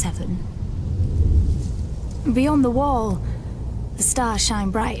your 7. Beyond the wall, the stars shine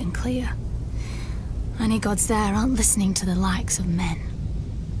bright and clear. Any gods there aren't listening to the likes of men.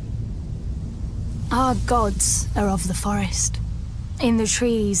 Our gods are of the forest, in the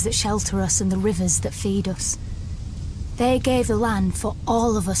trees that shelter us and the rivers that feed us. They gave the land for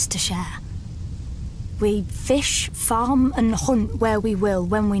all of us to share. We fish, farm, and hunt where we will,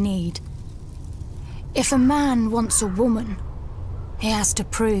 when we need. If a man wants a woman, he has to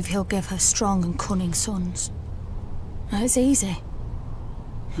prove he'll give her strong and cunning sons. It's easy.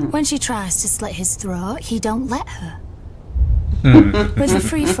 When she tries to slit his throat, he don't let her. With the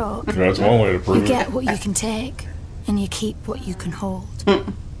free folk, That's one way to prove you it. get what you can take. and you keep what you can hold.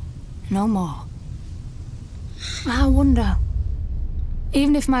 No more. I wonder,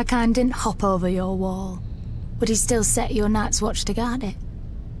 even if my kind didn't hop over your wall, would he still set your night's watch to guard it?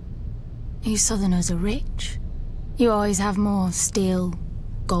 You Southerners are rich. You always have more steel,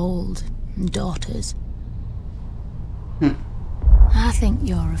 gold, and daughters. I think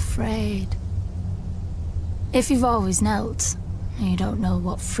you're afraid. If you've always knelt, you don't know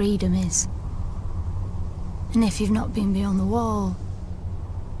what freedom is. And if you've not been beyond the wall,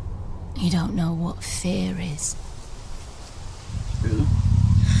 you don't know what fear is.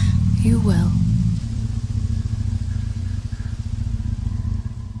 You will.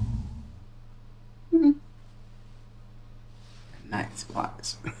 Nice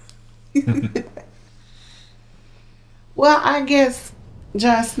watch. Well, I guess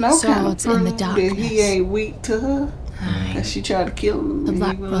Jon Snow kind of Swords in the proved that he darkness. ain't weak to her. Aye. And she tried to kill him. The and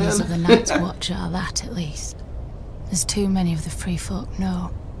Black he wouldn't Brothers let of the her. Night's Watch are that, at least. As too many of the free folk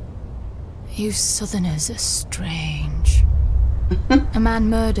know. You Southerners are strange. A man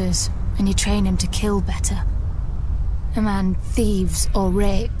murders, and you train him to kill better. A man thieves or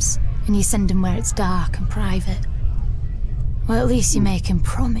rapes, and you send him where it's dark and private. Well, at least you make him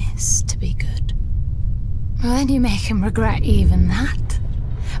promise to be good. Well, then you make him regret even that.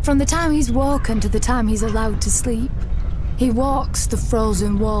 From the time he's woken to the time he's allowed to sleep, he walks the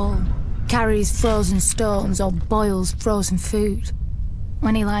frozen wall, carries frozen stones, or boils frozen food.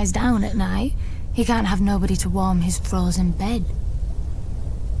 When he lies down at night, he can't have nobody to warm his frozen bed.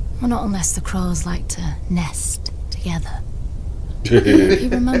 Well, not unless the crows like to nest together. He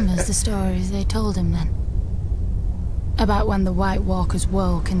remembers the stories they told him then. About when the White Walkers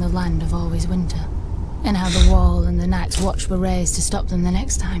woke in the land of always winter, and how the wall and the Night's Watch were raised to stop them the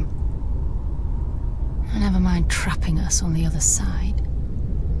next time. Never mind trapping us on the other side.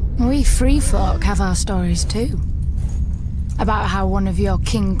 We free folk have our stories too. About how one of your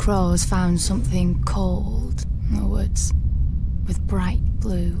king crows found something cold in the woods, with bright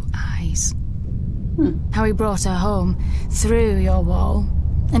blue eyes. How he brought her home through your wall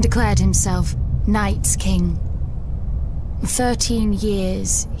and declared himself Night's King. 13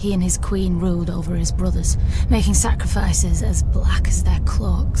 years he and his queen ruled over his brothers, making sacrifices as black as their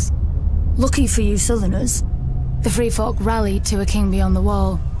cloaks. Lucky for you Southerners, the free folk rallied to a king beyond the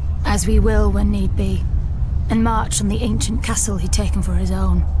wall, as we will when need be, and marched on the ancient castle he'd taken for his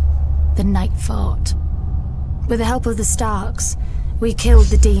own, the Night Fort. With the help of the Starks, we killed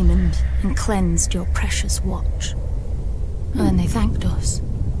the demon and cleansed your precious watch. And then they thanked us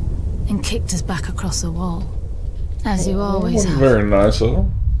and kicked us back across the wall. As you always have. Very nice of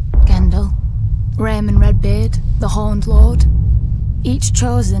them. Gendel, Raymond Redbeard, the Horned Lord. Each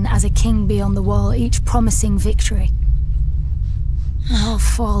chosen as a king beyond the wall, each promising victory. And all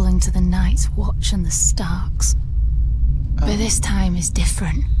falling to the Night's Watch and the Starks. But this time is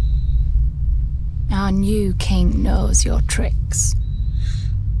different. Our new king knows your tricks.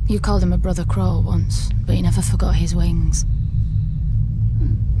 You called him a brother crow once, but you never forgot his wings.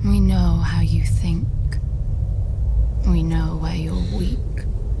 We know how you think. We know where you're weak.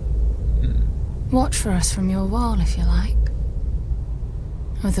 Watch for us from your wall if you like.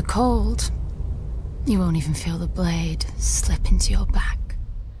 With the cold, you won't even feel the blade slip into your back.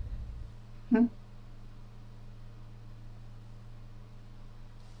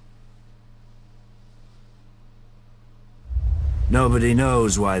 Nobody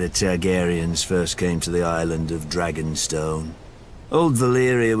knows why the Targaryens first came to the island of Dragonstone. Old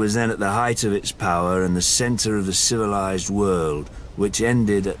Valyria was then at the height of its power and the center of the civilized world, which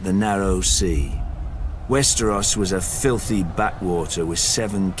ended at the Narrow Sea. Westeros was a filthy backwater with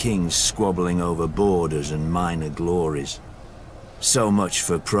 7 kings squabbling over borders and minor glories. So much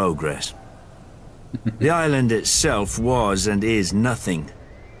for progress. The island itself was and is nothing.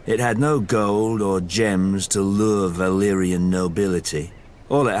 It had no gold or gems to lure Valyrian nobility.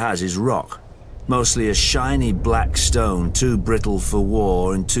 All it has is rock. Mostly a shiny black stone, too brittle for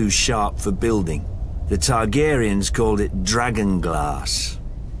war and too sharp for building. The Targaryens called it dragon glass.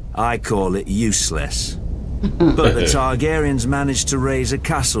 I call it useless. But the Targaryens managed to raise a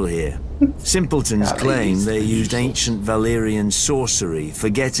castle here. Simpletons claim they used ancient Valyrian sorcery,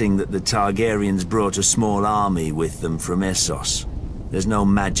 forgetting that the Targaryens brought a small army with them from Essos. There's no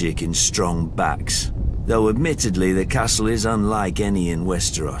magic in strong backs, though admittedly the castle is unlike any in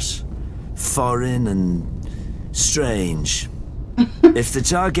Westeros. Foreign and strange. If the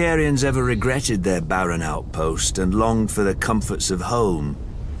Targaryens ever regretted their barren outpost and longed for the comforts of home,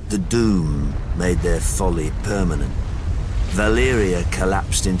 the doom made their folly permanent. Valyria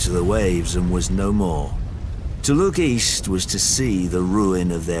collapsed into the waves and was no more. To look east was to see the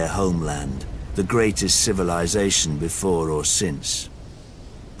ruin of their homeland, the greatest civilization before or since.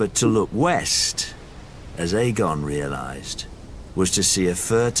 But to look west, as Aegon realized, was to see a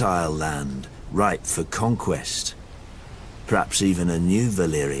fertile land ripe for conquest. Perhaps even a new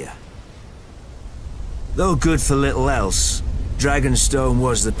Valyria. Though good for little else, Dragonstone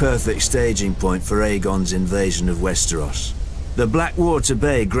was the perfect staging point for Aegon's invasion of Westeros. The Blackwater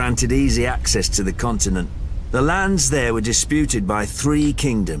Bay granted easy access to the continent. The lands there were disputed by 3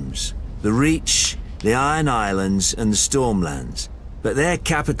 kingdoms: the Reach, the Iron Islands, and the Stormlands. But their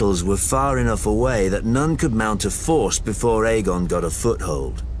capitals were far enough away that none could mount a force before Aegon got a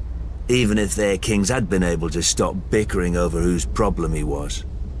foothold, even if their kings had been able to stop bickering over whose problem he was.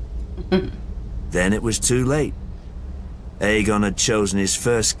 Then it was too late. Aegon had chosen his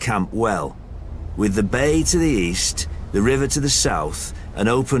first camp well, with the bay to the east, the river to the south, and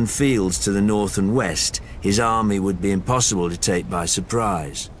open fields to the north and west. His army would be impossible to take by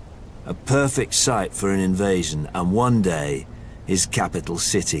surprise. A perfect site for an invasion, and one day, his capital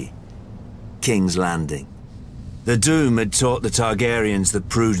city, King's Landing. The Doom had taught the Targaryens the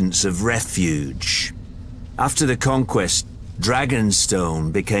prudence of refuge. After the conquest,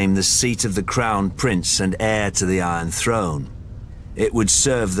 Dragonstone became the seat of the crowned prince and heir to the Iron Throne. It would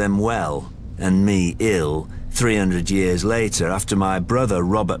serve them well, and me ill, 300 years later, after my brother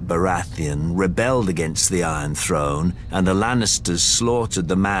Robert Baratheon rebelled against the Iron Throne and the Lannisters slaughtered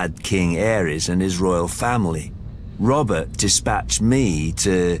the Mad King Aerys and his royal family. Robert dispatched me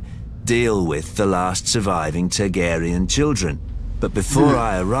to deal with the last surviving Targaryen children. But before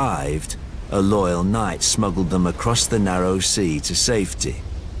I arrived, a loyal knight smuggled them across the narrow sea to safety.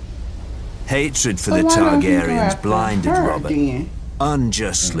 Hatred for the Targaryens blinded Robert. Then?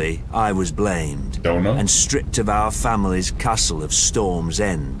 Unjustly, I was blamed and stripped of our family's castle of Storm's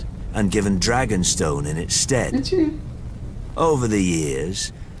End and given Dragonstone in its stead. Over the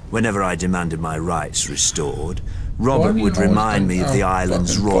years, whenever I demanded my rights restored, Robert would remind me of the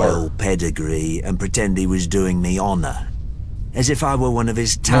island's royal pedigree and pretend he was doing me honor, as if I were one of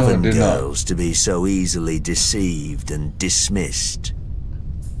his tavern girls to be so easily deceived and dismissed.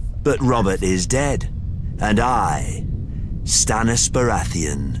 But Robert is dead, and I, Stannis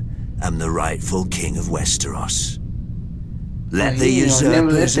Baratheon, am the rightful king of Westeros. Let the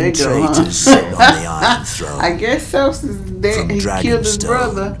usurpers and traitors sit on the Iron Throne. I guess so, since he killed his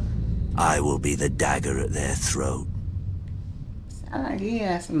brother. I will be the dagger at their throat. Sound like he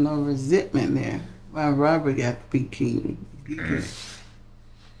had some no resentment there. While Robert got to be king.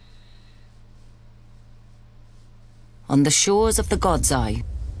 On the shores of the God's Eye,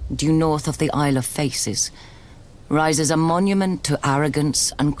 due north of the Isle of Faces, rises a monument to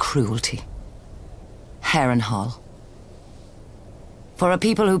arrogance and cruelty. Harrenhal. For a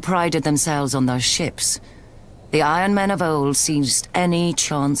people who prided themselves on their ships, the Iron Men of old seized any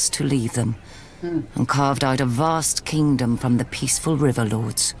chance to leave them, and carved out a vast kingdom from the peaceful river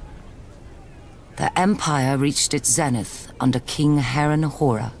lords. The empire reached its zenith under King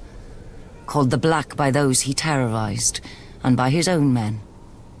Harrenhal, called the Black by those he terrorized, and by his own men,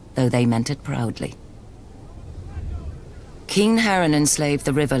 though they meant it proudly. King Harren enslaved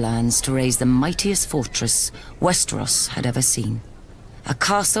the Riverlands to raise the mightiest fortress Westeros had ever seen. A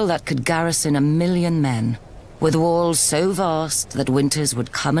castle that could garrison 1 million men, with walls so vast that winters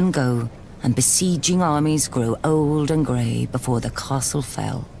would come and go, and besieging armies grow old and grey before the castle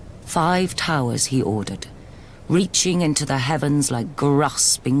fell. 5 towers he ordered, reaching into the heavens like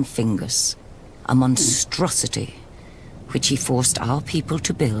grasping fingers. A monstrosity, which he forced our people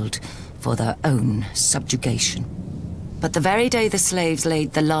to build for their own subjugation. But the very day the slaves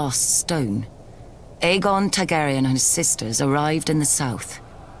laid the last stone, Aegon Targaryen and his sisters arrived in the south.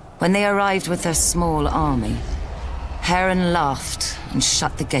 When they arrived with their small army, Harren laughed and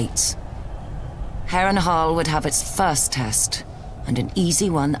shut the gates. Harrenhal would have its first test, and an easy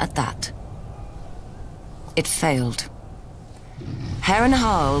one at that. It failed.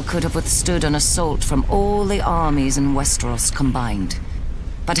 Harrenhal could have withstood an assault from all the armies in Westeros combined.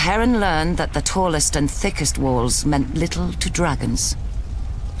 But Harren learned that the tallest and thickest walls meant little to dragons,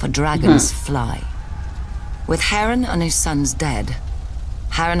 for dragons fly. With Harren and his sons dead,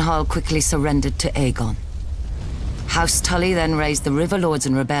 Harrenhal quickly surrendered to Aegon. House Tully then raised the River Lords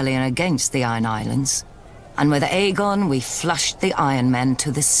in rebellion against the Iron Islands, and with Aegon we flushed the Iron Men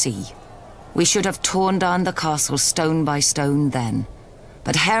to the sea. We should have torn down the castle stone by stone then,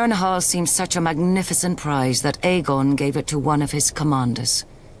 but Harrenhal seemed such a magnificent prize that Aegon gave it to one of his commanders,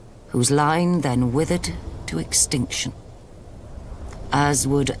 whose line then withered to extinction, as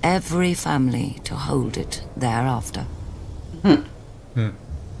would every family to hold it thereafter.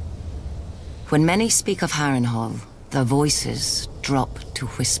 When many speak of Harrenhal, their voices drop to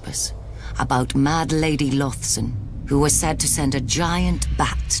whispers. about Mad Lady Lothson, who was said to send a giant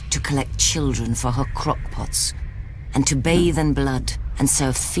bat to collect children for her crockpots, and to bathe in blood and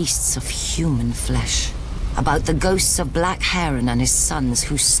serve feasts of human flesh. About the ghosts of Black Heron and his sons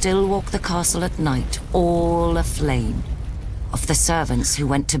who still walk the castle at night, all aflame. Of the servants who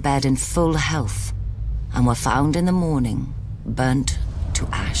went to bed in full health and were found in the morning, burnt to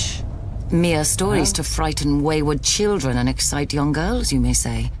ash. Mere stories to frighten wayward children and excite young girls, you may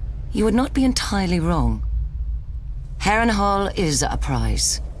say. You would not be entirely wrong. Harrenhal is a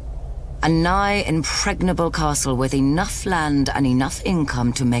prize. A nigh impregnable castle with enough land and enough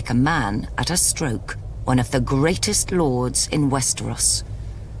income to make a man, at a stroke, one of the greatest lords in Westeros.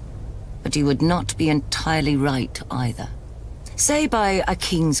 But you would not be entirely right either. Say by a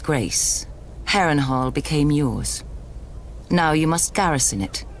king's grace, Harrenhal became yours. Now you must garrison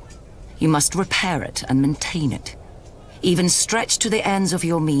it. You must repair it and maintain it. Even stretched to the ends of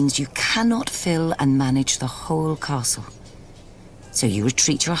your means, you cannot fill and manage the whole castle. So you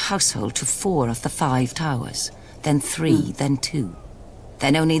retreat your household to 4 of the 5 towers, then 3, then 2,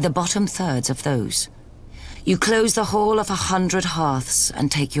 then only the bottom thirds of those. You close the whole of 100 hearths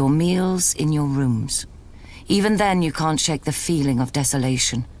and take your meals in your rooms. Even then you can't shake the feeling of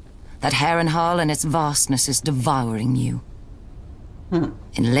desolation, that Harrenhal and its vastness is devouring you.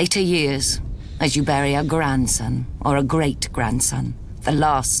 In later years, as you bury a grandson or a great-grandson, the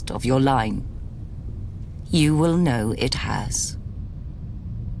last of your line, you will know it has.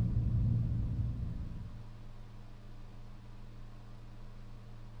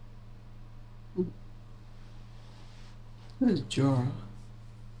 Who's Jorah?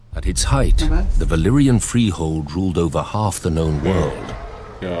 At its height, the Valyrian freehold ruled over half the known world.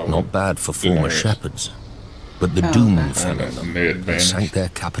 Not bad for former shepherds. But the doom fell on them and sank their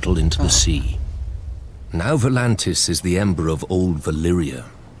capital into the sea. Now Volantis is the ember of old Valyria,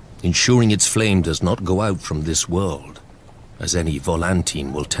 ensuring its flame does not go out from this world, as any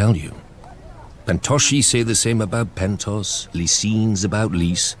Volantine will tell you. Pentoshi say the same about Pentos, Lycians about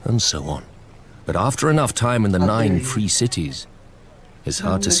Lys, and so on. But after enough time in the 9 free cities, it's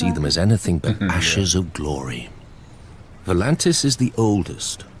hard to see them as anything but ashes of glory. Volantis is the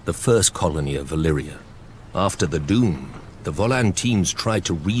oldest, the first colony of Valyria. After the Doom, the Volantines tried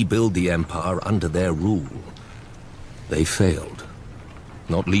to rebuild the Empire under their rule. They failed.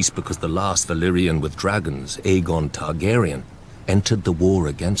 Not least because the last Valyrian with dragons, Aegon Targaryen, entered the war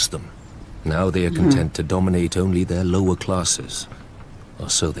against them. Now they are content to dominate only their lower classes. Or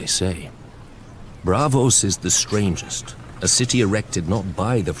so they say. Braavos is the strangest, a city erected not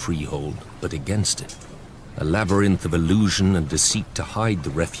by the freehold, but against it. A labyrinth of illusion and deceit to hide the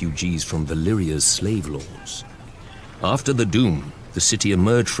refugees from Valyria's slave lords. After the Doom, the city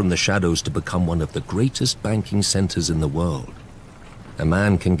emerged from the shadows to become one of the greatest banking centers in the world. A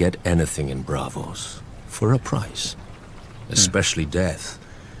man can get anything in Braavos, for a price. Especially death.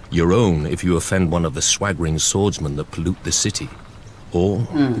 Your own if you offend one of the swaggering swordsmen that pollute the city. Or,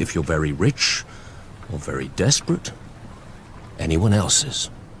 if you're very rich, or very desperate, anyone else's.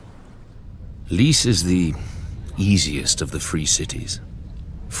 Lys is the easiest of the free cities,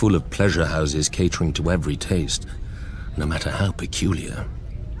 full of pleasure houses catering to every taste, no matter how peculiar.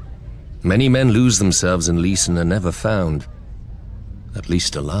 Many men lose themselves in Lys and are never found, at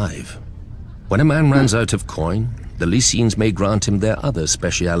least alive. When a man runs out of coin, the Lycians may grant him their other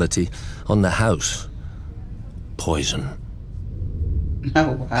speciality on the house: poison.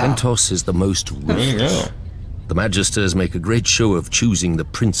 Oh, wow. Pentos is the most ruthless. The Magisters make a great show of choosing the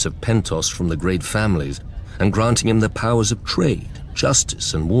Prince of Pentos from the great families and granting him the powers of trade,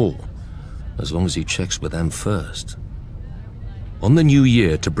 justice, and war, as long as he checks with them first. On the new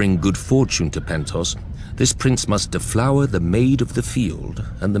year, to bring good fortune to Pentos, this prince must deflower the Maid of the Field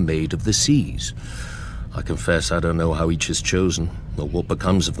and the Maid of the Seas. I confess I don't know how each is chosen, or what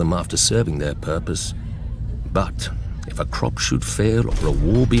becomes of them after serving their purpose. But if a crop should fail or a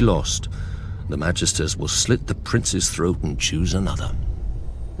war be lost, the Magisters will slit the prince's throat and choose another.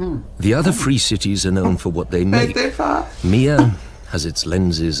 The other free cities are known for what they make. Mia has its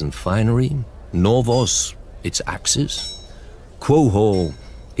lenses and finery, Norvos its axes, Quohor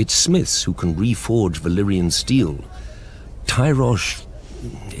its smiths who can reforge Valyrian steel, Tyrosh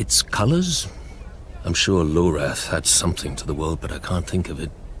its colors. I'm sure Lorath had something to the world, but I can't think of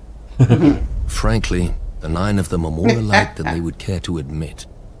it. Frankly, the 9 of them are more alike than they would care to admit.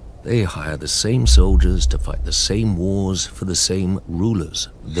 They hire the same soldiers to fight the same wars for the same rulers,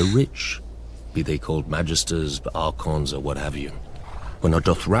 the rich, be they called Magisters, Archons, or what have you. When a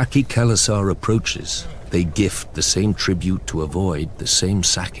Dothraki Khalasar approaches, they gift the same tribute to avoid the same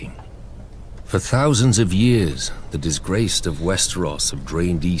sacking. For thousands of years, the disgraced of Westeros have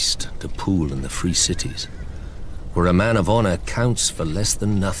drained east to pool in the free cities, where a man of honor counts for less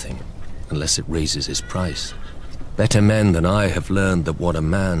than nothing, unless it raises his price. Better men than I have learned that what a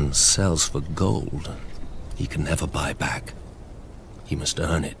man sells for gold, he can never buy back. He must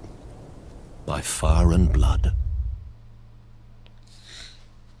earn it, by fire and blood.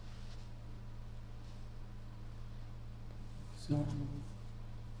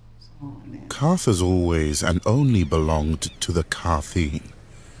 Karth has always and only belonged to the Kartheen.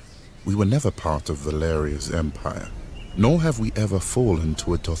 We were never part of Valeria's empire, nor have we ever fallen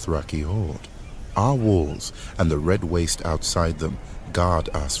to a Dothraki horde. Our walls and the red waste outside them guard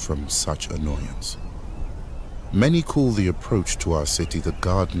us from such annoyance. Many call the approach to our city the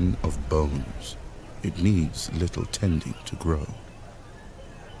Garden of Bones. It needs little tending to grow.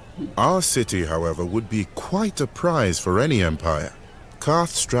 Our city, however, would be quite a prize for any empire. Karth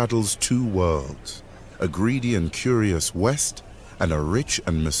straddles two worlds, a greedy and curious west, and a rich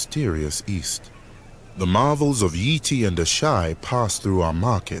and mysterious east. The marvels of Yeti and Ashai pass through our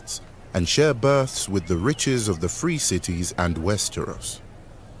markets, and share berths with the riches of the free cities and Westeros.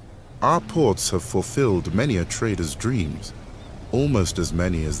 Our ports have fulfilled many a trader's dreams, almost as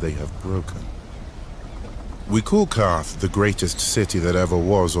many as they have broken. We call Karth the greatest city that ever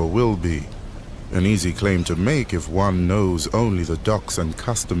was or will be. An easy claim to make if one knows only the docks and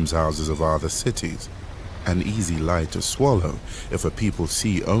customs houses of other cities. An easy lie to swallow if a people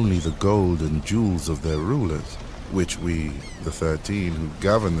see only the gold and jewels of their rulers, which we, the 13 who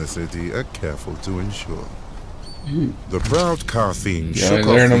govern the city, are careful to ensure. The proud Kartheen shook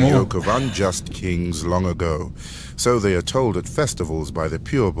off the yoke of unjust kings long ago, so they are told at festivals by the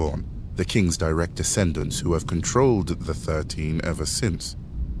pureborn, the king's direct descendants who have controlled the 13 ever since.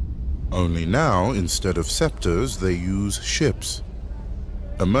 Only now, instead of scepters, they use ships.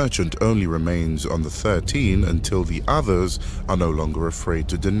 A merchant only remains on the 13 until the others are no longer afraid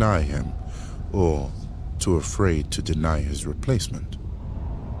to deny him, or too afraid to deny his replacement.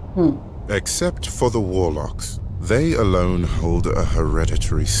 Except for the warlocks, they alone hold a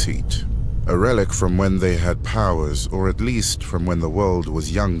hereditary seat, a relic from when they had powers, or at least from when the world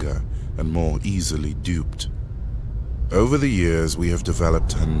was younger and more easily duped. Over the years, we have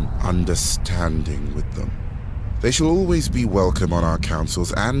developed an understanding with them. They shall always be welcome on our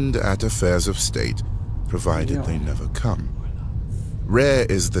councils and at affairs of state, provided they never come. Rare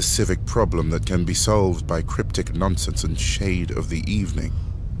is the civic problem that can be solved by cryptic nonsense and shade of the evening.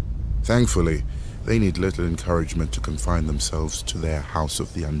 Thankfully, they need little encouragement to confine themselves to their House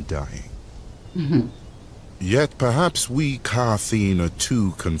of the Undying. Yet perhaps we Kartheen are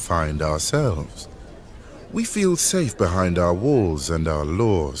too confined ourselves. We feel safe behind our walls and our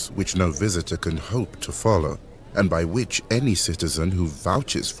laws, which no visitor can hope to follow, and by which any citizen who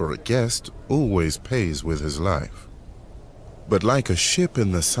vouches for a guest always pays with his life. But like a ship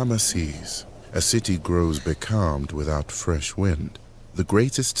in the summer seas, a city grows becalmed without fresh wind. The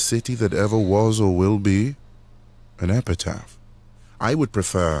greatest city that ever was or will be? An epitaph. I would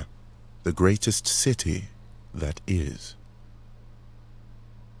prefer the greatest city that is.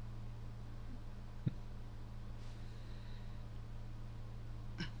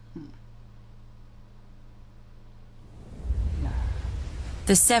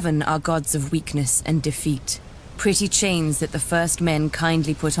 The Seven are gods of weakness and defeat, pretty chains that the first men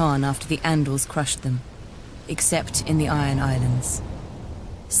kindly put on after the Andals crushed them, except in the Iron Islands.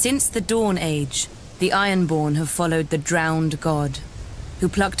 Since the Dawn Age, the Ironborn have followed the drowned god, who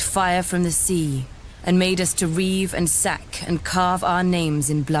plucked fire from the sea and made us to reave and sack and carve our names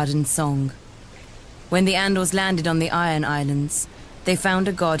in blood and song. When the Andals landed on the Iron Islands, they found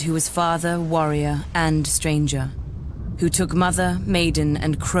a god who was father, warrior, and stranger, who took mother, maiden,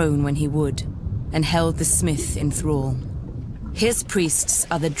 and crone when he would, and held the smith in thrall. His priests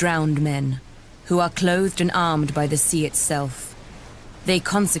are the drowned men, who are clothed and armed by the sea itself. They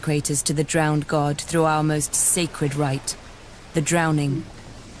consecrate us to the drowned god through our most sacred rite, the drowning,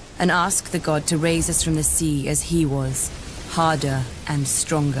 and ask the god to raise us from the sea as he was, harder and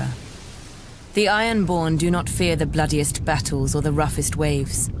stronger. The Ironborn do not fear the bloodiest battles or the roughest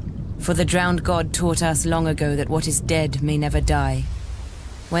waves, for the drowned god taught us long ago that what is dead may never die.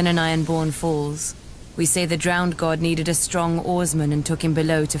 When an Ironborn falls, we say the drowned god needed a strong oarsman and took him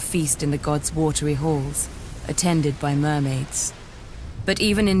below to feast in the god's watery halls, attended by mermaids. But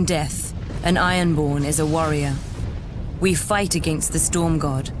even in death, an Ironborn is a warrior. We fight against the storm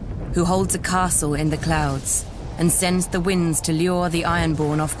god, who holds a castle in the clouds, and sends the winds to lure the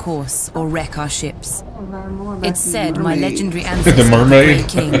Ironborn off course or wreck our ships. It's said my legendary ancestor, the Grey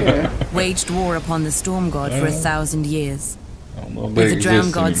King, waged war upon the storm god for 1,000 years. With the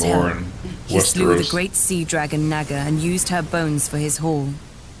drowned god's help, He slew the Westeros. great sea dragon Naga and used her bones for his haul.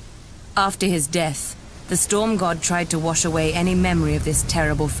 After his death, the storm god tried to wash away any memory of this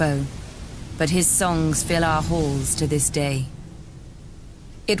terrible foe, but his songs fill our halls to this day.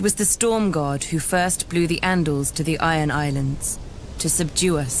 It was the storm god who first blew the Andals to the Iron Islands, to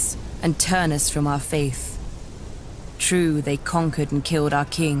subdue us and turn us from our faith. True, they conquered and killed our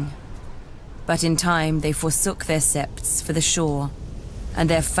king, but in time they forsook their septs for the shore, and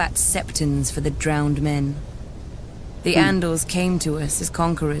their fat septons for the drowned men. The Andals came to us as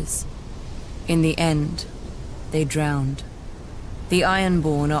conquerors. In the end, they drowned. The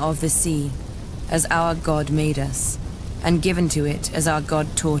Ironborn are of the sea, as our god made us, and given to it as our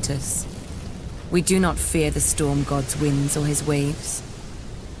god taught us. We do not fear the storm god's winds or his waves,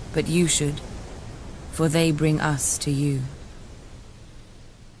 but you should, for they bring us to you.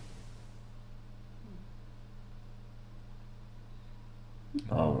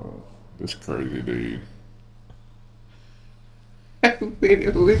 Oh, this crazy dude. Which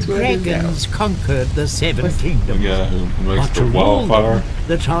one is that? Dragons conquered the Seven Kingdoms. The guy who makes But the to rule wildfire. them,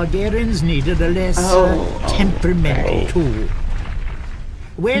 the Targaryens needed a less temperamental tool.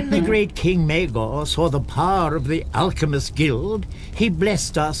 When the great King Maegor saw the power of the Alchemist Guild, he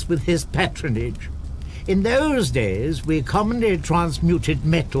blessed us with his patronage. In those days, we commonly transmuted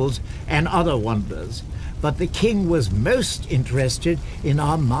metals and other wonders, but the king was most interested in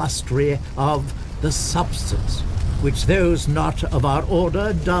our mastery of the substance, which those not of our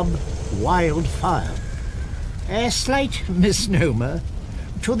order dub wildfire. A slight misnomer.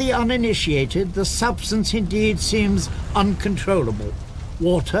 To the uninitiated, the substance indeed seems uncontrollable.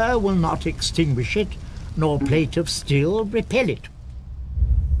 Water will not extinguish it, nor plate of steel repel it.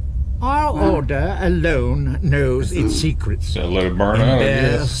 Our order alone knows its secrets. Gotta let it burn In out, I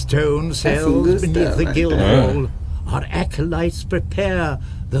bare guess. stone That's some cells good beneath stuff the right guild there. hall, our acolytes prepare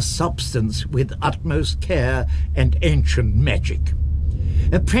the substance with utmost care and ancient magic.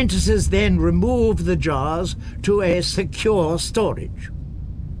 Apprentices then remove the jars to a secure storage.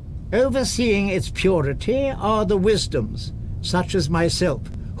 Overseeing its purity are the wisdoms, such as myself,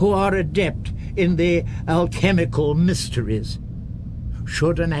 who are adept in the alchemical mysteries.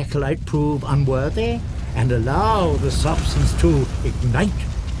 Should an acolyte prove unworthy and allow the substance to ignite,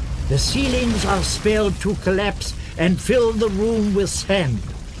 the ceilings are spelled to collapse and fill the room with sand.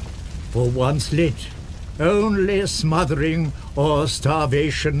 For once lit, only smothering or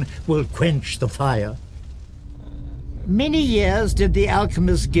starvation will quench the fire. Many years did the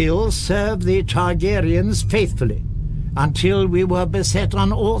Alchemist Guild serve the Targaryens faithfully, until we were beset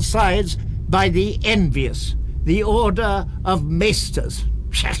on all sides by the envious, the Order of Maesters,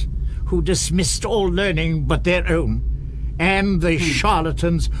 who dismissed all learning but their own, and the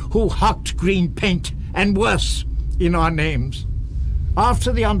charlatans who hucked green paint and worse in our names.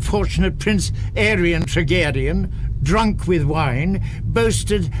 After the unfortunate Prince Aerion Targaryen, drunk with wine,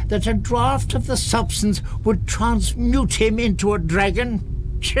 boasted that a draught of the substance would transmute him into a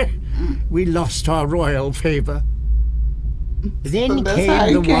dragon, we lost our royal favor. Then So that's how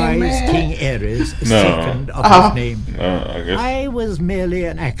came you the came wise back? King Aerys, No. second of his name. I guess. I was merely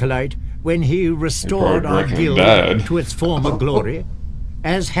an acolyte when he restored probably our drank and guild died. to its former glory.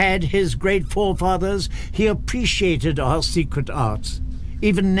 As had his great forefathers, he appreciated our secret arts,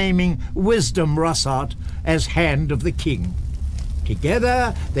 even naming Wisdom Rossart as Hand of the King.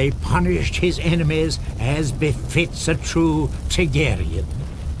 Together they punished his enemies as befits a true Targaryen.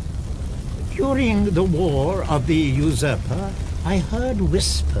 During the War of the Usurper, I heard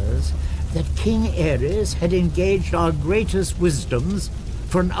whispers that King Aerys had engaged our greatest wisdoms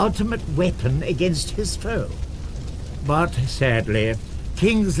for an ultimate weapon against his foe. But sadly,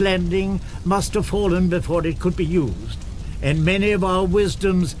 King's Landing must have fallen before it could be used, and many of our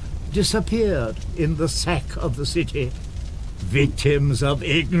wisdoms disappeared in the sack of the city, victims of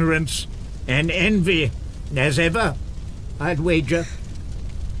ignorance and envy, as ever, I'd wager.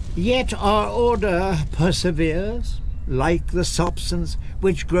 Yet our order perseveres. Like the substance,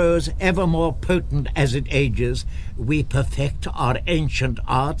 which grows ever more potent as it ages, we perfect our ancient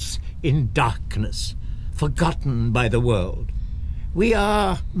arts in darkness, forgotten by the world. We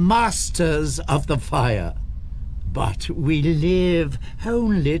are masters of the fire, but we live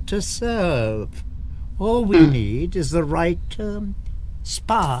only to serve. All we need is the right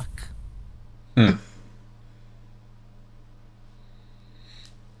spark.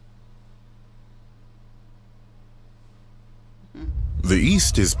 The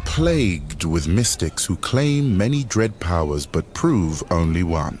East is plagued with mystics who claim many dread powers but prove only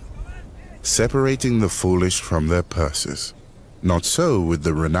one, separating the foolish from their purses. Not so with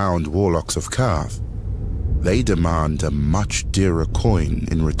the renowned warlocks of Karth. They demand a much dearer coin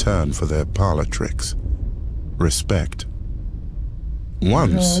in return for their parlor tricks. Respect.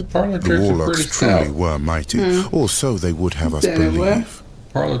 Once, the warlocks truly were mighty, or so they would have us believe.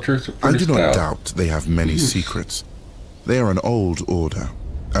 Parlor tricks are I pretty do not stout. doubt they have many secrets. They are an old order,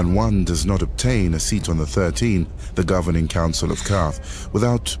 and one does not obtain a seat on the 13, the governing council of Karth,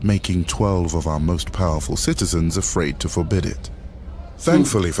 without making 12 of our most powerful citizens afraid to forbid it.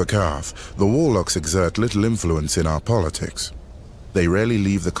 Thankfully for Karth, the warlocks exert little influence in our politics. They rarely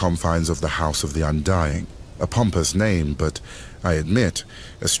leave the confines of the House of the Undying, a pompous name, but, I admit,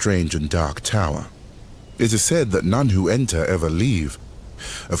 a strange and dark tower. It is said that none who enter ever leave.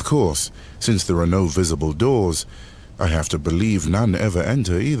 Of course, since there are no visible doors, I have to believe none ever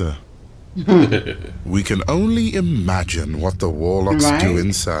enter either. We can only imagine what the warlocks do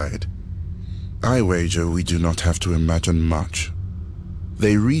inside. I wager we do not have to imagine much.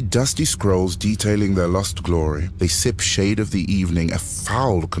 They read dusty scrolls detailing their lost glory. They sip shade of the evening, a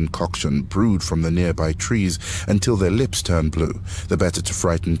foul concoction brewed from the nearby trees, until their lips turn blue, the better to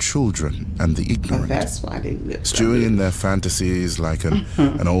frighten children and the ignorant. That's why they live. Stewing in their fantasies like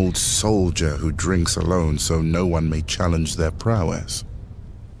an old soldier who drinks alone so no one may challenge their prowess.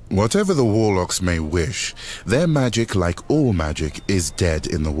 Whatever the warlocks may wish, their magic, like all magic, is dead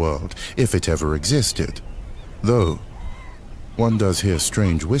in the world, if it ever existed. Though, one does hear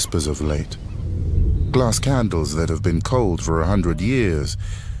strange whispers of late. Glass candles that have been cold for 100 years,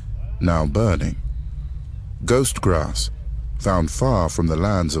 now burning. Ghost grass, found far from the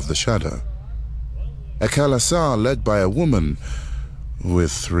lands of the shadow. A Kalasar led by a woman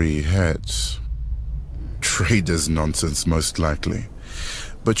with 3 heads. Traders' nonsense, most likely.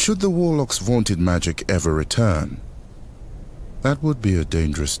 But should the warlock's vaunted magic ever return, that would be a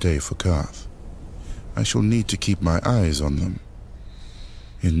dangerous day for Karth. I shall need to keep my eyes on them.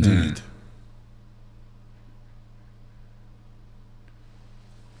 Indeed.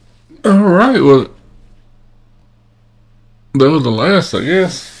 Alright, well, that was the last, I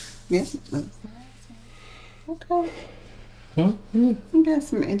guess. Yes. Okay. Huh? You got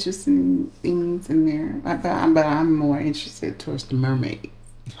some interesting things in there. But I'm more interested towards the mermaid.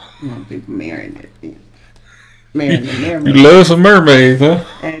 You know, people marrying it. Marrying the mermaid. You love some mermaids, huh?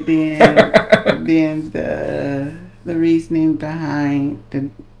 And then the reasoning behind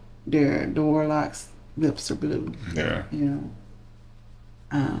the warlock's lips are blue. Yeah. You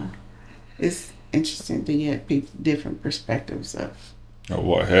know, it's interesting to get different perspectives of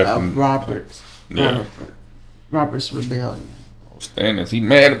what happened. Of Yeah. Robert's rebellion. Stannis, he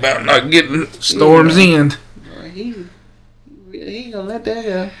mad about not getting Storm's End. Boy, he ain't gonna let that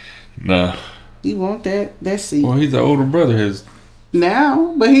go. Nah. He want that seat. Well, he's the older brother.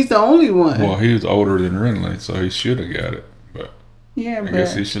 Now, but he's the only one. Well, he was older than Renly, so he should have got it. But yeah, I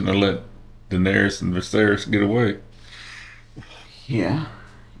guess he shouldn't have let Daenerys and Viserys get away. Yeah.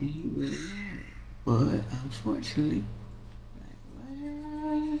 He really had it. But unfortunately,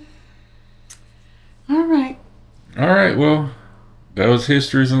 all right. All right, well, that was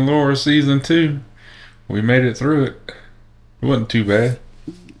Histories and Lore Season 2. We made it through it. It wasn't too bad.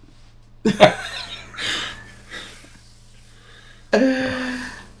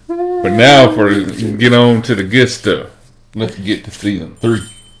 But now, get on to the good stuff. Let's get to Season 3.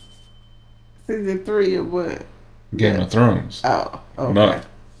 Season 3 of what? Game of Thrones. Oh, okay. Not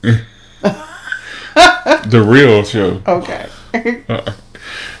the real show. Okay.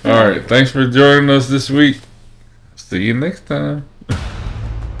 All right. Thanks for joining us this week. See you next time.